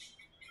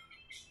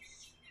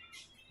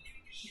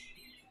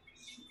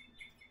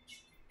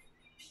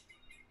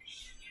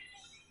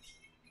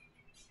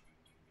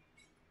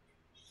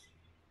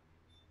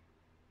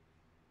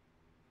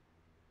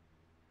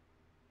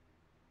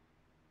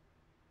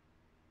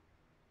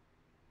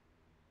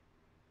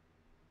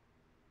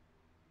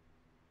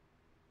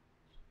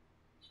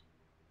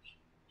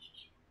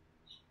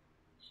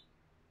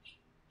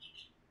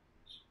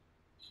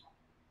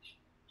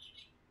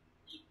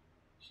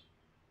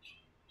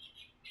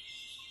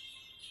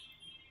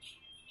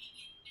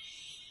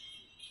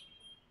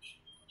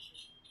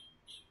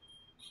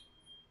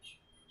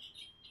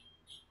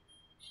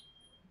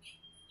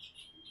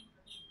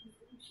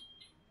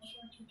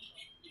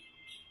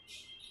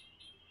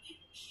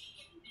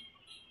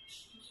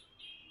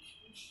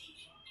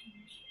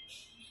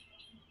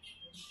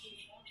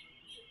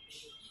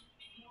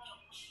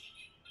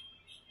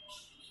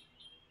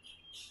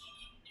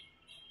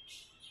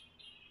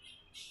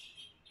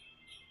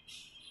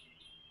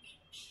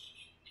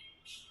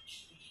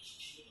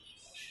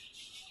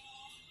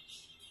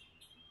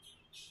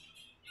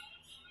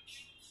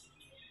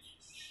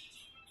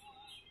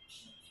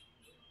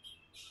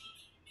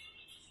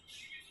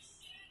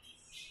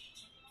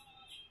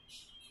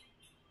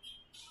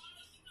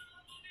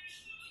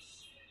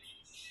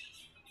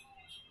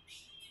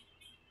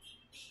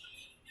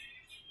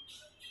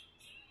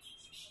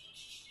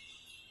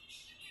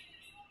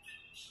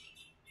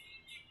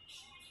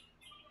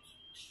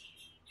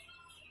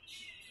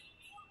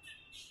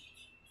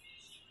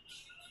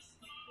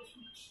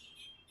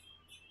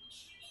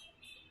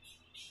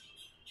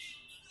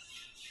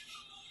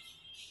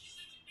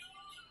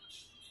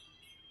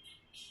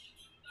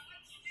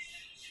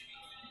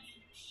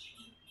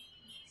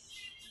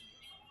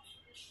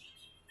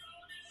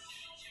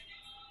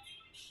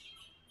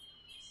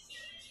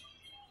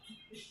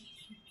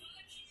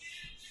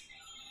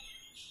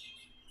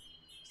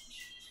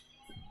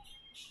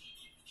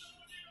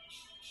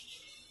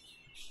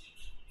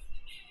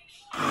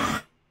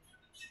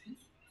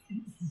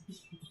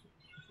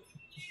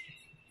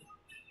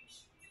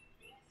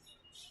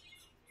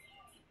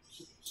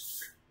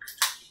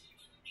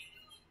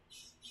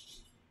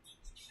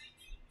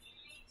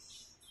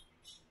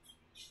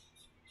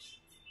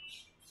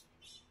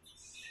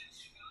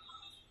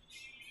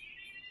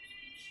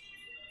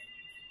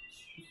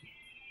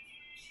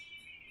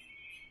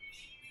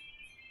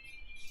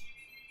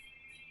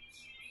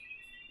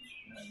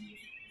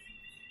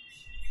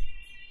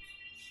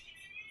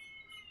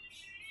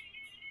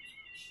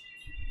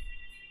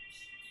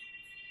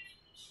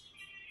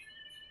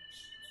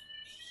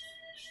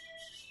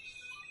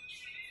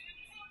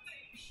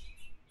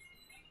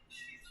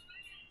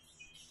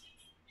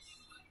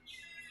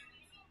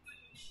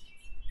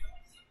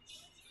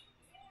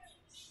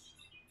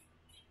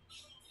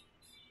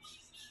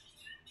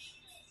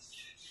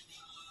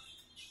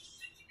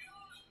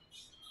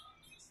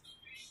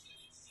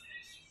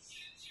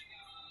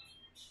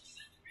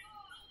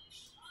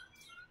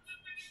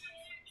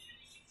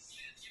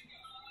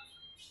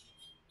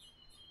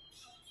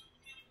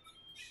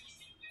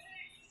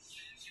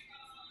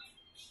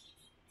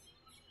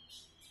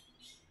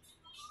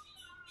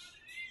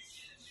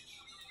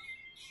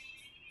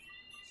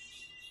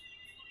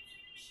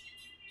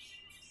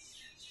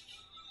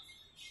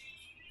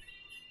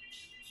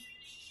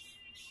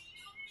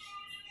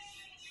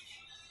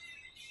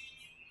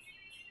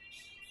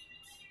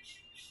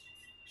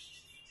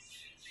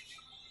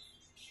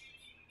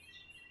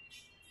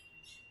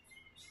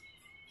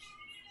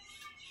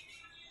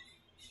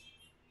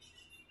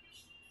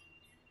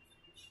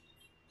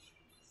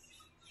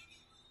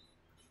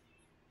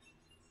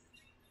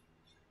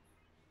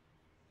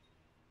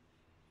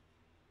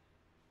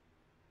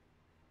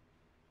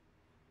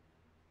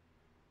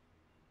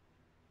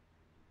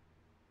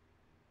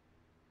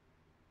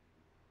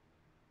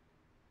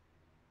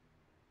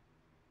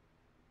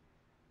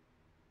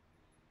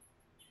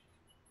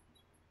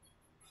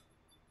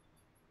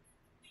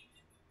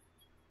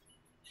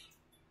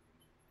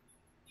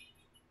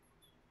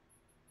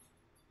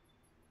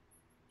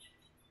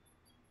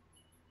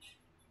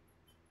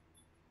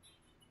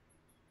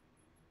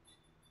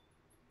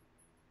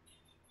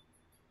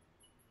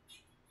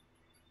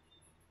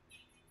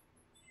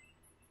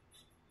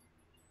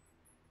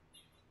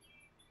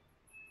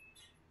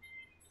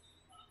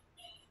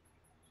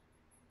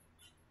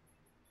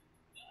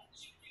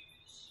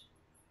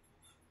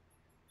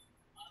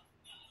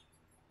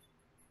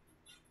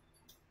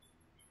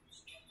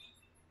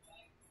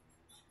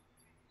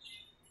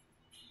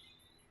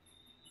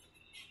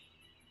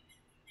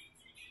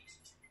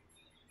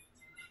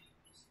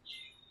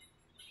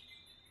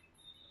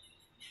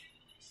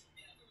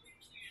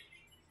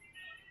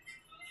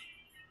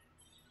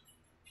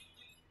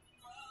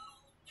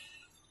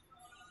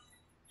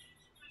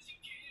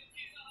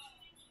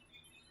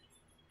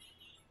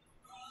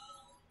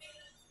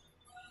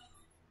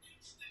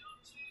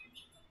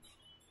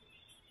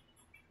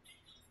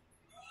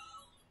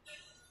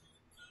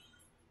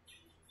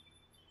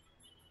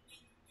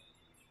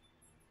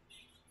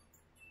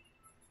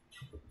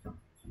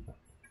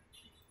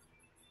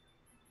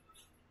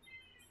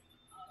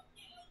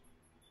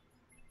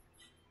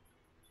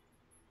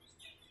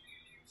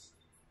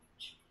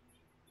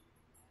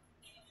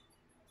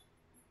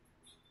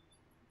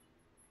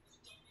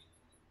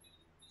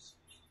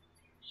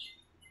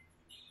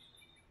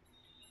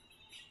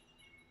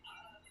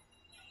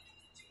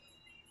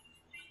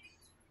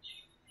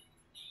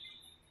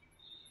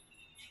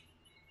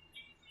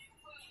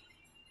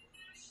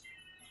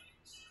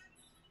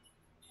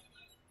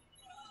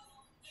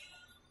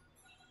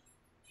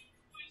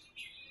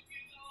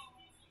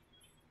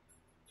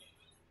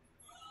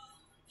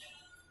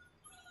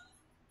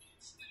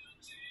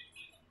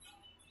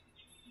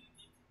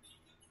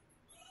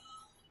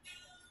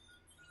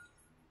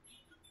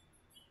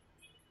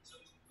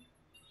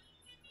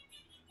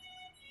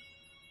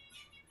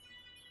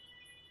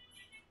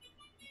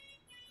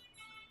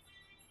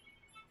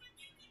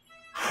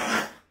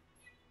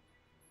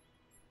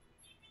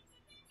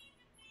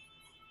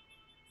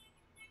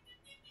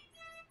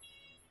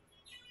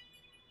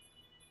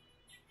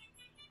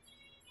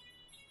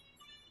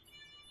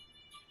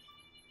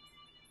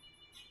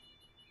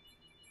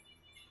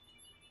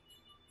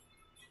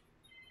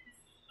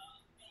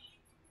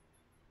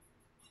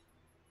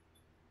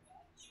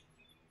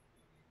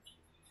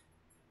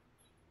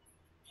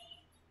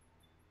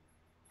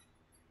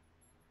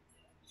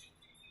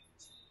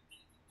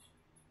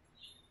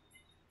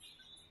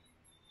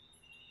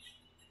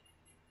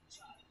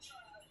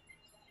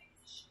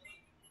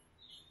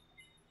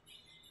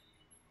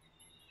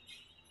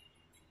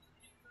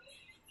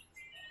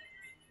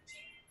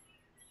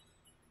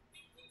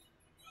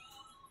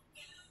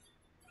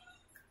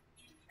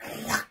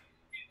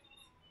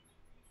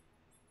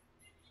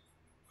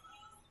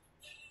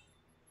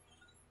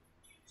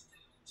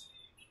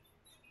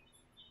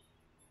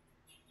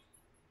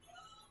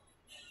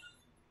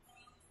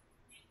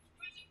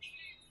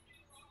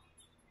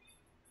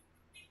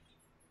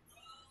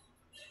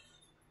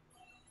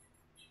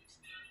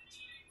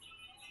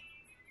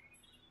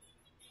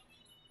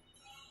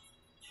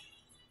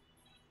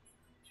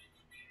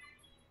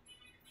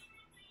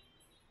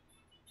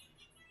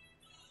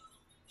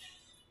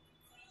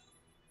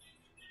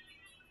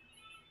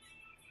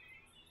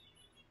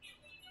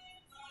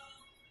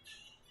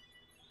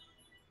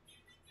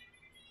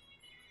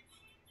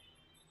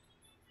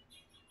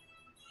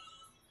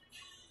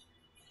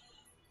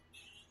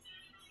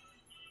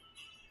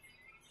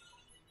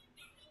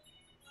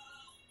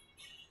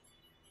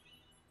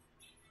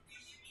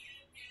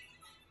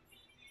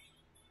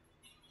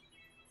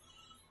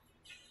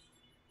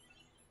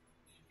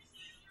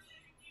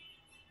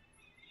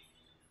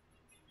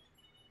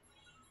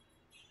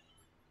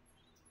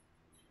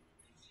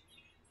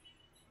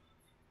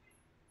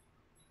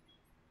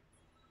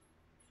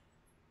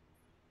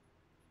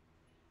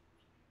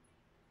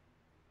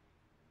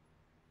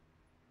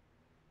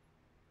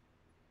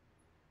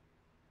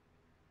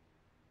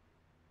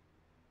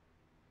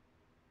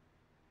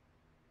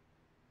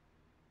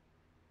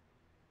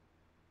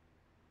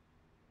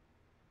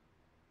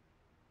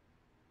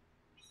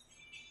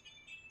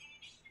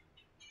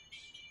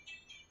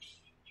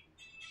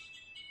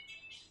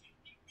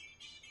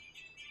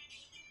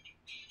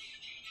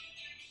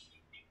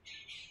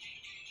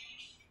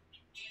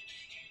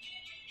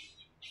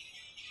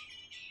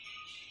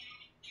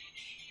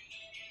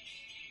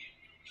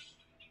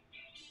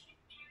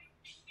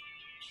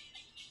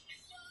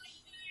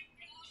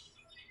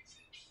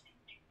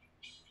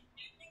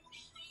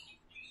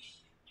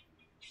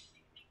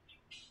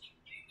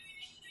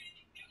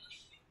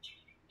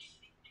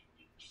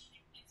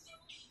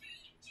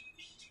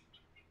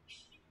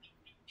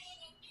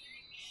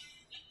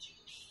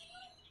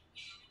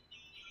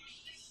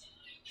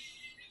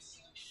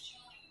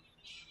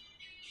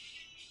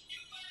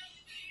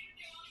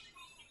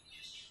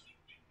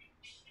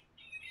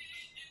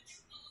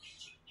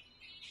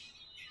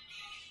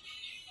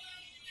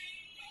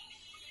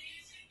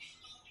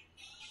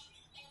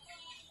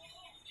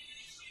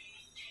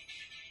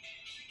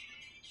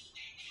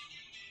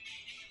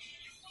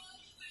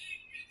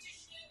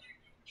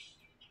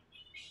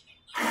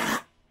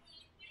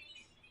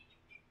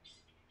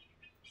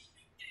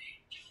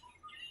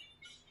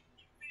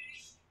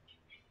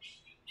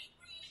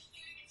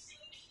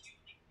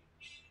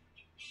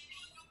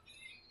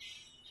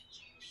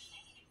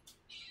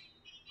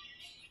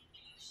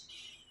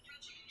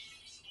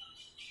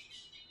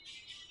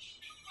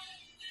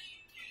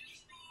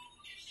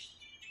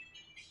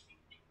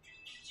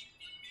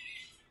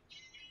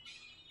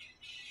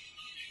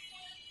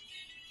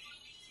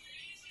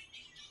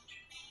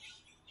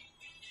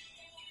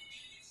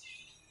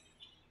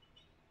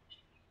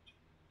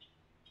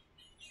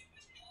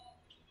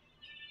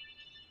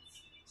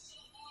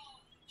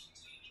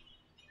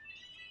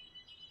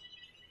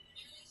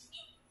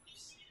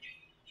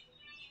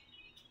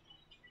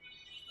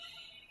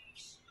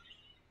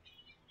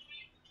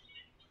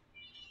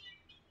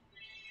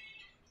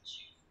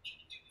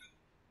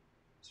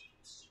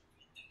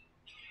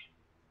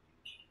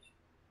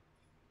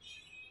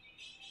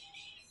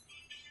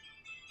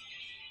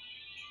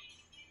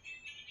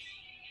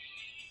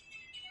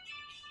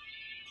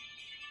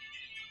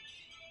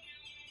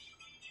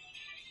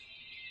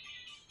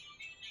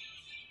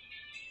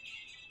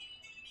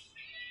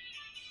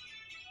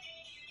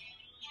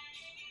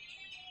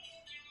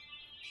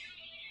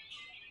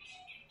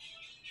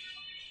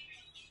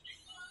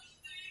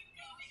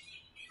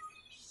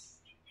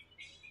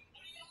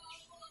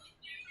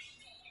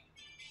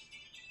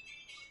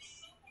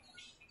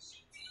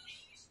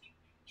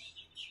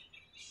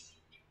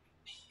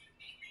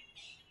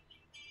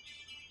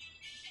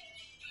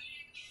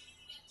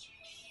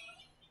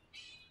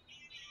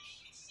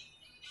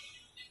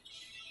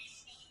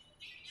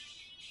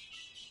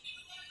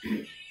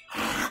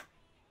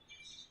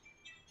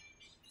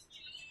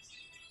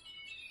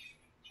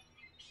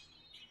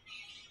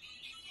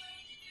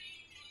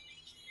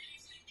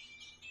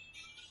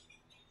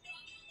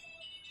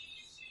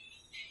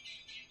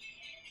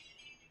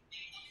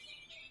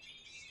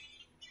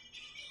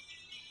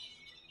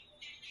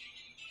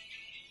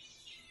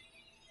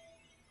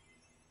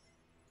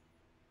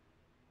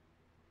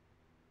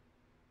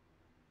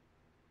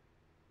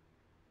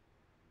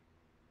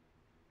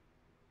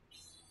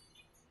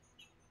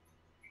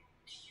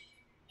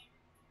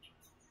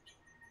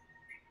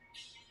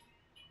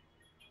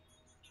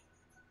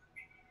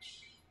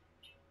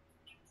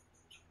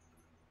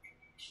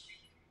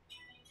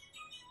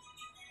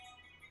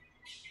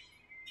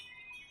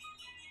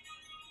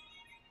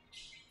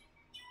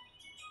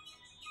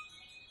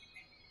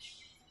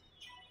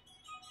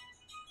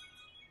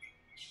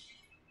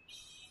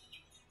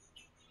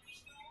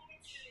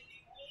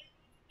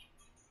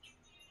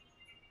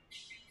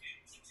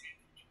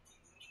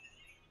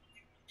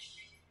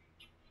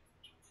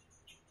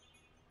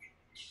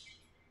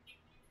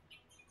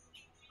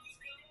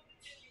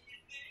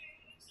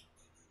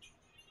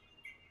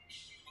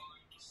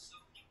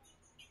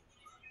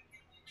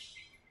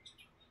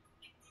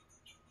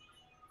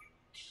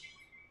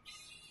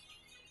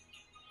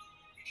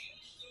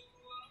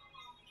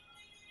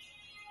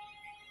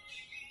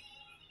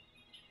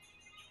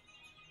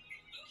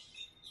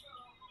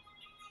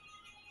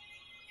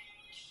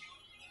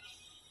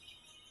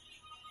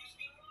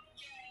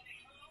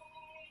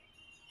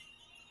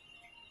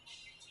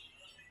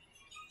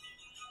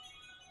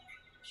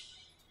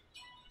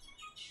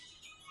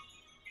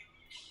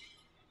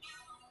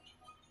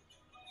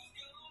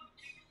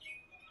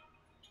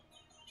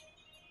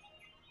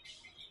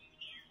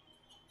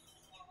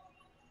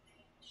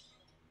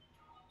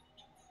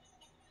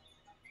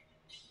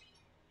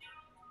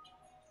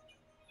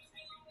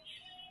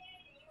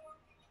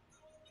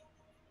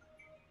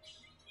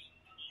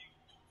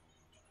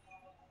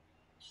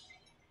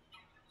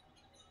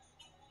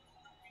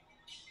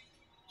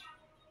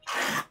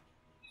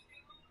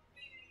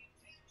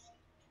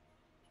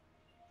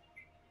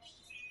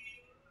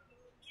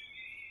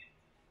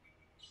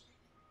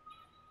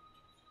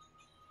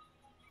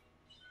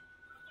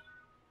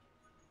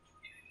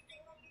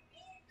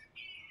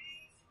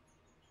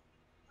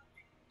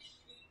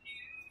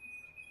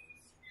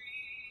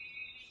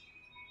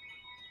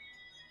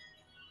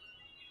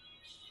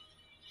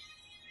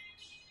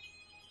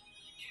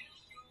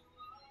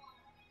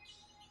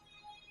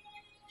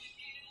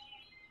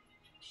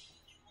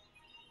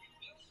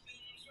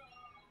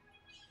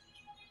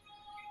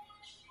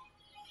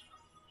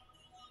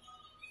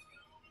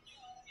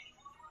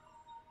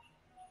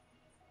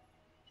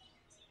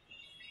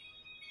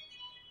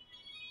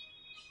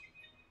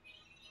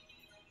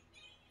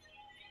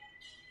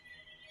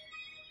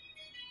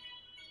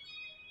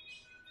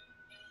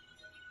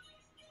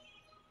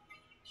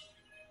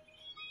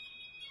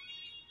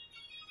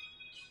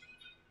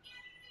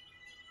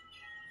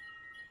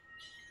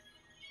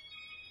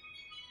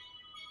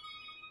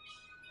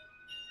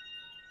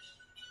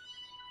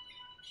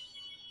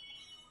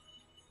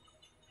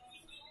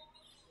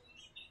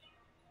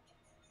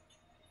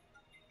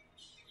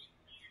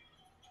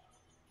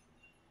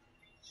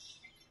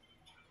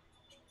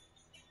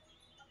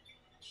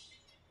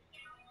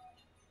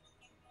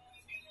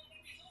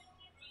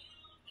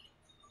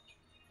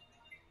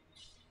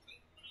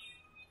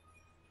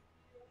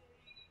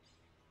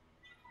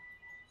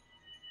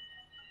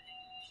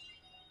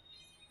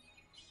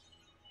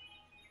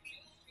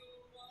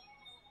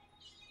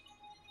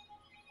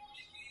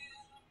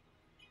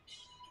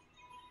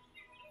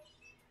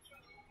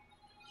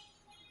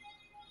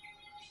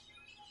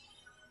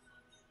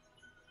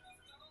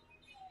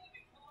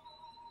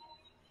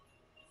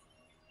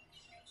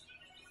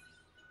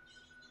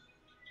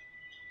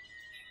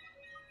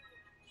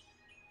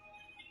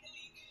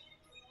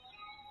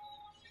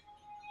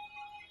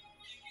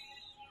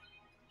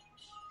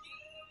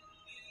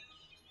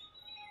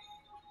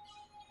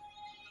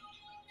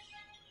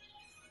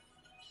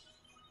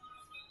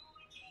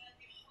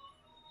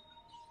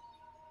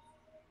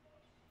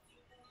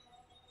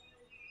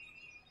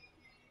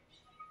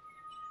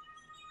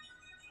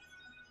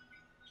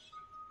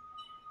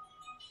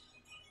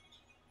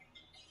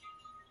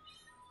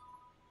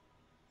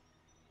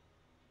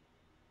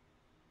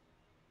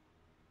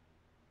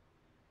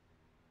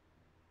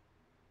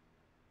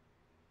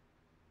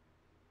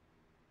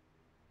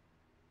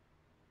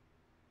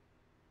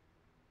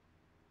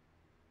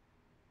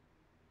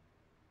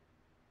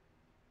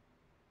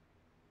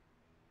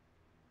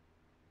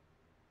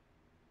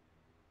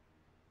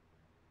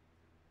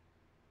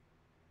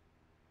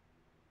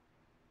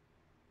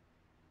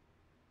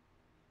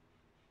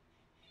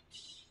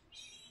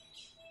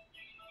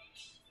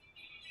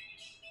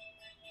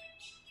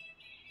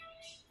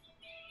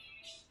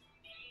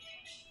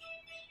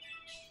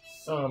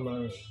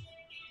 Summer.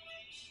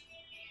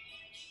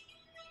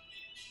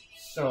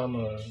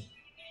 Summer.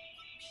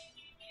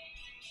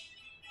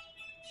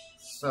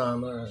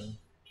 Summer.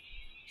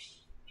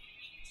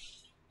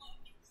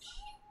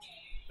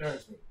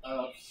 Turns me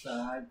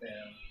upside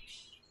down.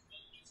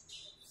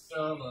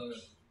 Summer,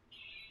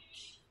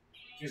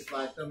 just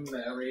like the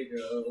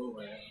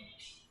merry-go-round.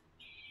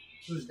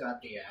 Who's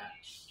got the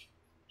axe?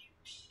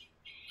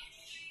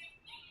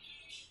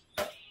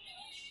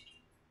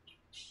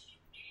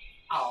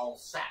 All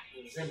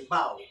satins and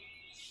bows.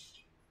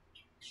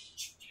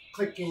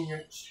 Clicking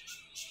your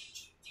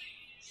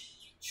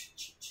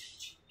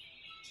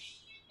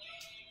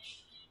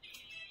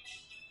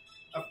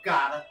I've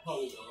got a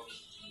hold on.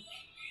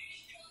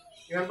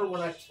 You remember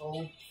when I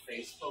told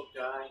Facebook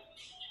guy? I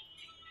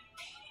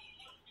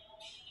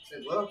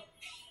said, look,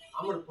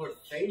 I'm going to put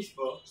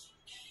Facebook,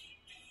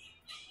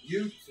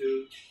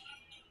 YouTube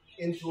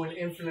into an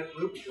infinite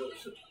loop. He goes,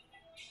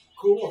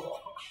 cool.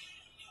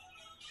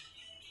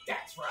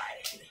 That's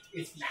right.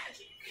 It's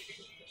magic.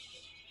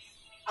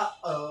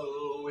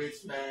 Uh-oh,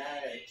 it's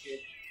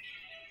magic.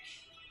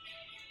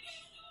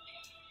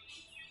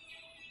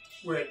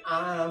 When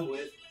I'm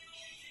with,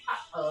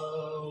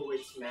 uh-oh,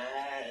 it's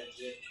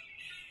magic.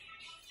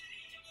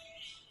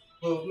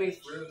 Pull me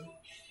through.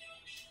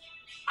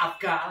 I've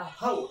got a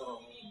hold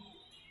on.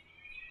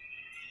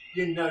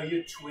 You know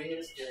you're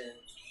twisting.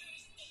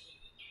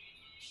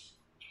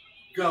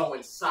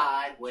 Going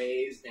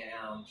sideways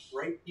down,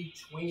 right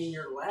between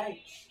your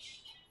legs.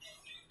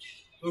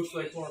 Looks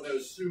like one of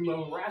those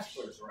sumo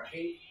wrestlers,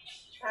 right?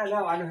 I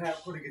know how to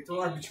put a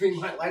guitar between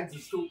my legs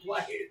and still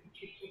play it.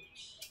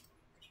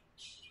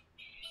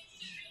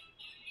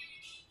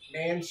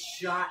 Man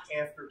shot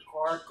after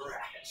car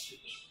crash.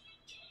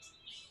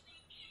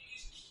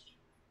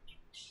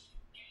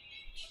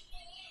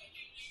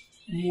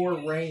 More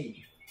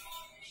rain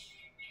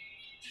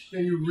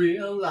than you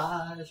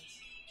realize.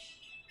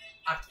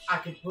 I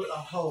can put a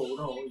hold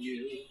on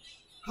you.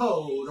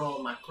 Hold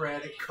on my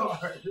credit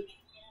card.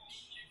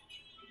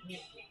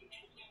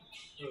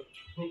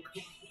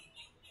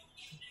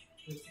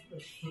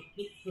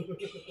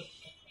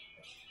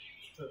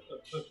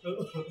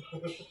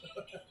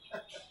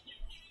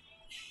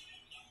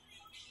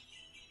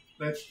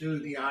 Let's do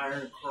the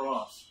Iron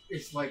Cross.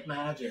 It's like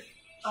magic.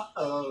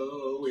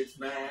 Uh-oh, it's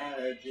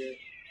magic.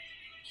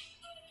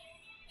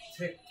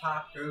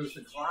 Tick-tock goes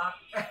the clock.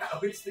 Now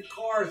it's the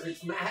cars.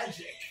 It's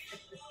magic.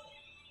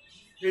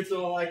 It's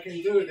all I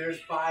can do. There's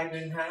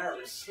Biden and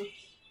Harris.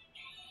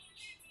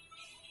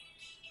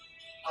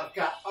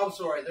 I'm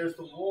sorry, there's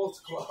the Wolves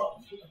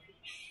Club.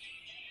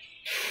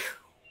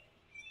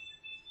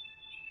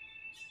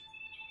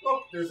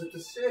 Look, there's a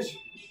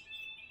decision.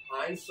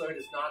 Hindsight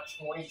is not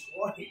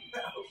 20/20.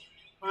 No.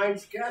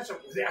 Heinz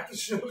ketchup without the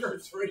sugar,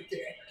 it's right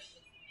there.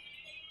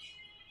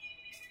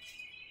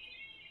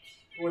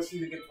 You want to see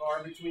the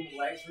guitar between the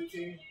legs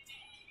routine?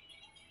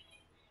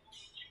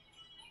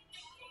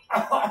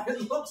 Oh,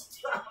 it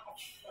looks tough.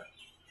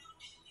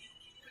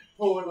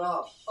 Pull it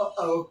up.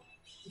 Uh-oh.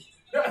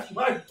 That's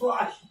my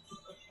butt.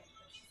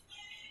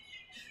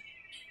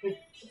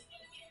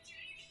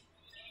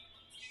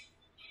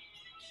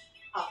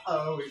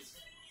 Uh-oh,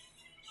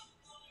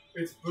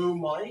 it's Boo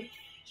Mike.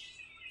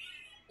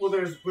 Well,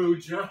 there's Boo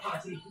John.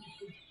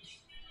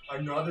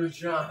 Another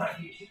John.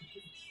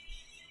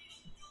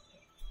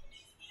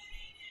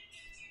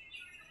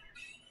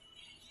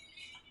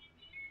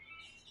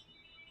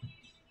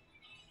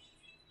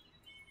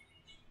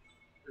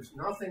 There's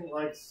nothing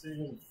like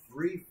seeing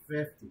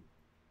 350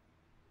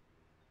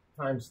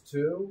 times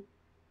 2.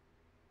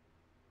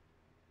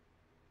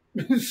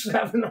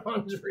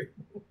 700.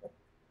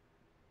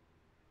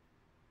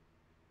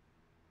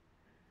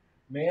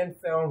 Man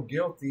found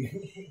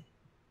guilty.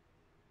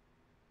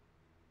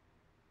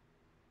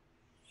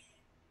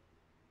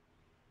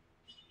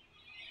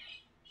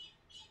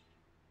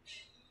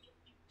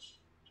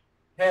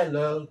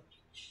 Hello.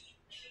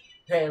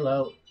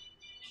 Hello.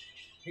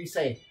 He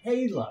say,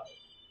 halo.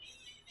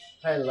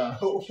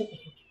 Hello.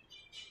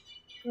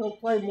 Go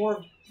play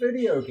more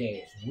video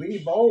games.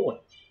 Wii bowling.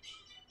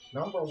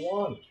 Number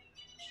 1.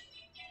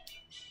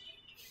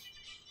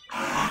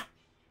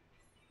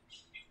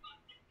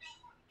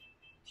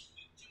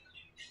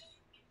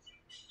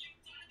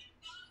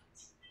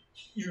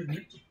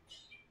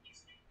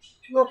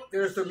 Look,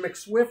 there's the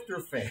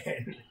McSwifter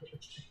fan.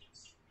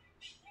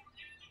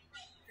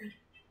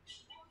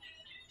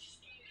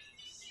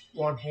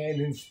 One hand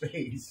in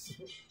space.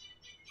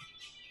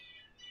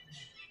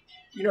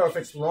 You know, if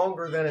it's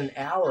longer than an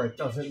hour, it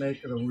doesn't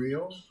make it a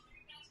reel.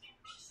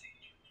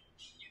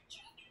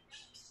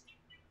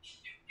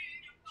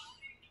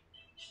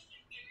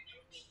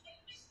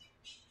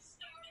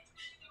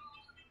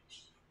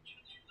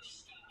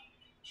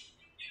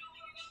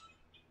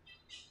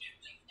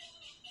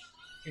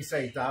 He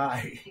say,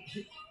 die.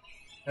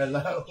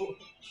 Hello.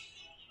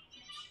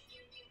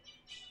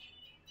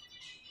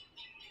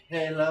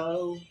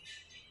 Hello.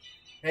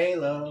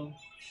 Halo.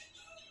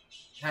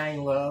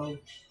 Hang low.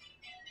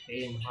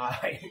 Aim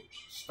high.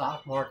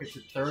 Stock market's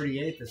at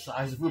 38, the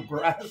size of a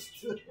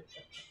breast.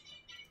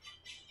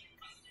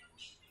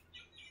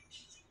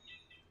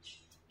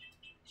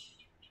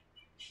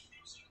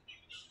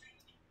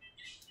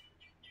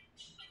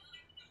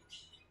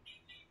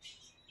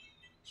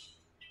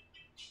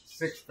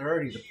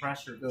 6:30, the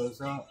pressure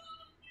goes up.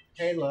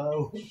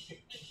 Halo.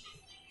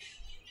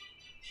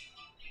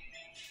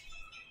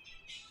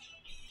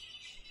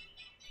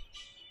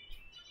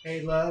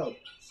 Halo.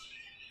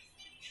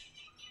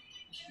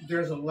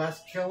 There's a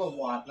less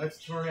kilowatt.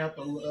 Let's turn out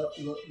the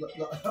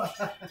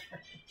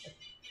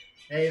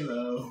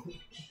Halo.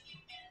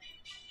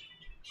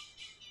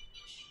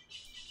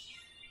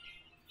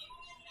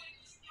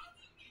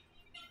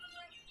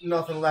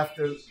 Nothing left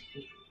to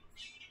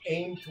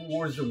aim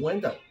towards the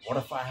window. What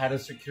if I had a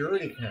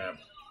security camera?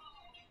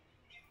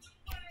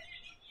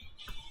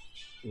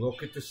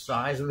 Look at the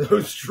size of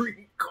those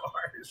street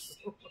cars.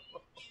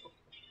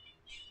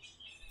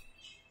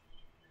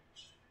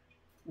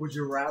 Would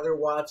you rather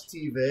watch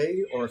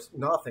TV or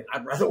nothing?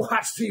 I'd rather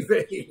watch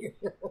TV.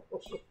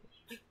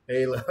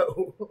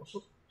 Halo.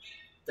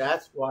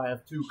 That's why I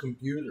have two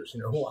computers.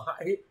 You know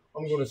why?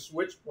 I'm going to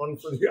switch one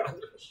for the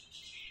other.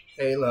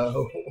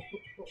 Halo.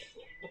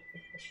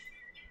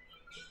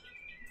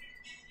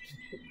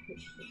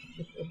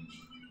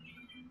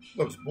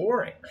 Looks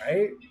boring,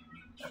 right?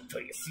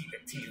 Until you see the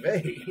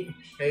TV.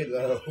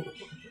 Halo.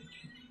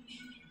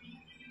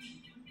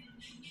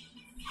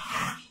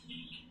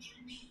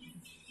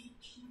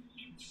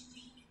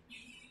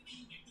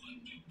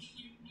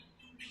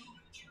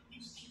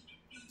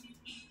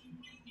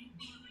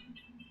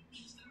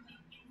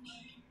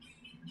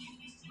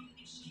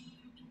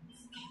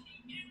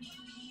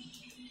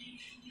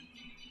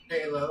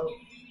 Halo.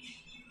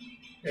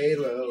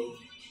 Halo.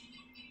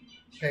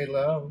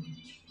 Halo.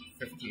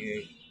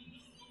 58.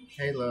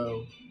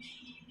 Halo.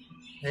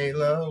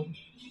 Halo.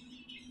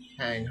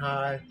 Hang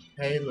high.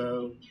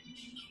 Halo.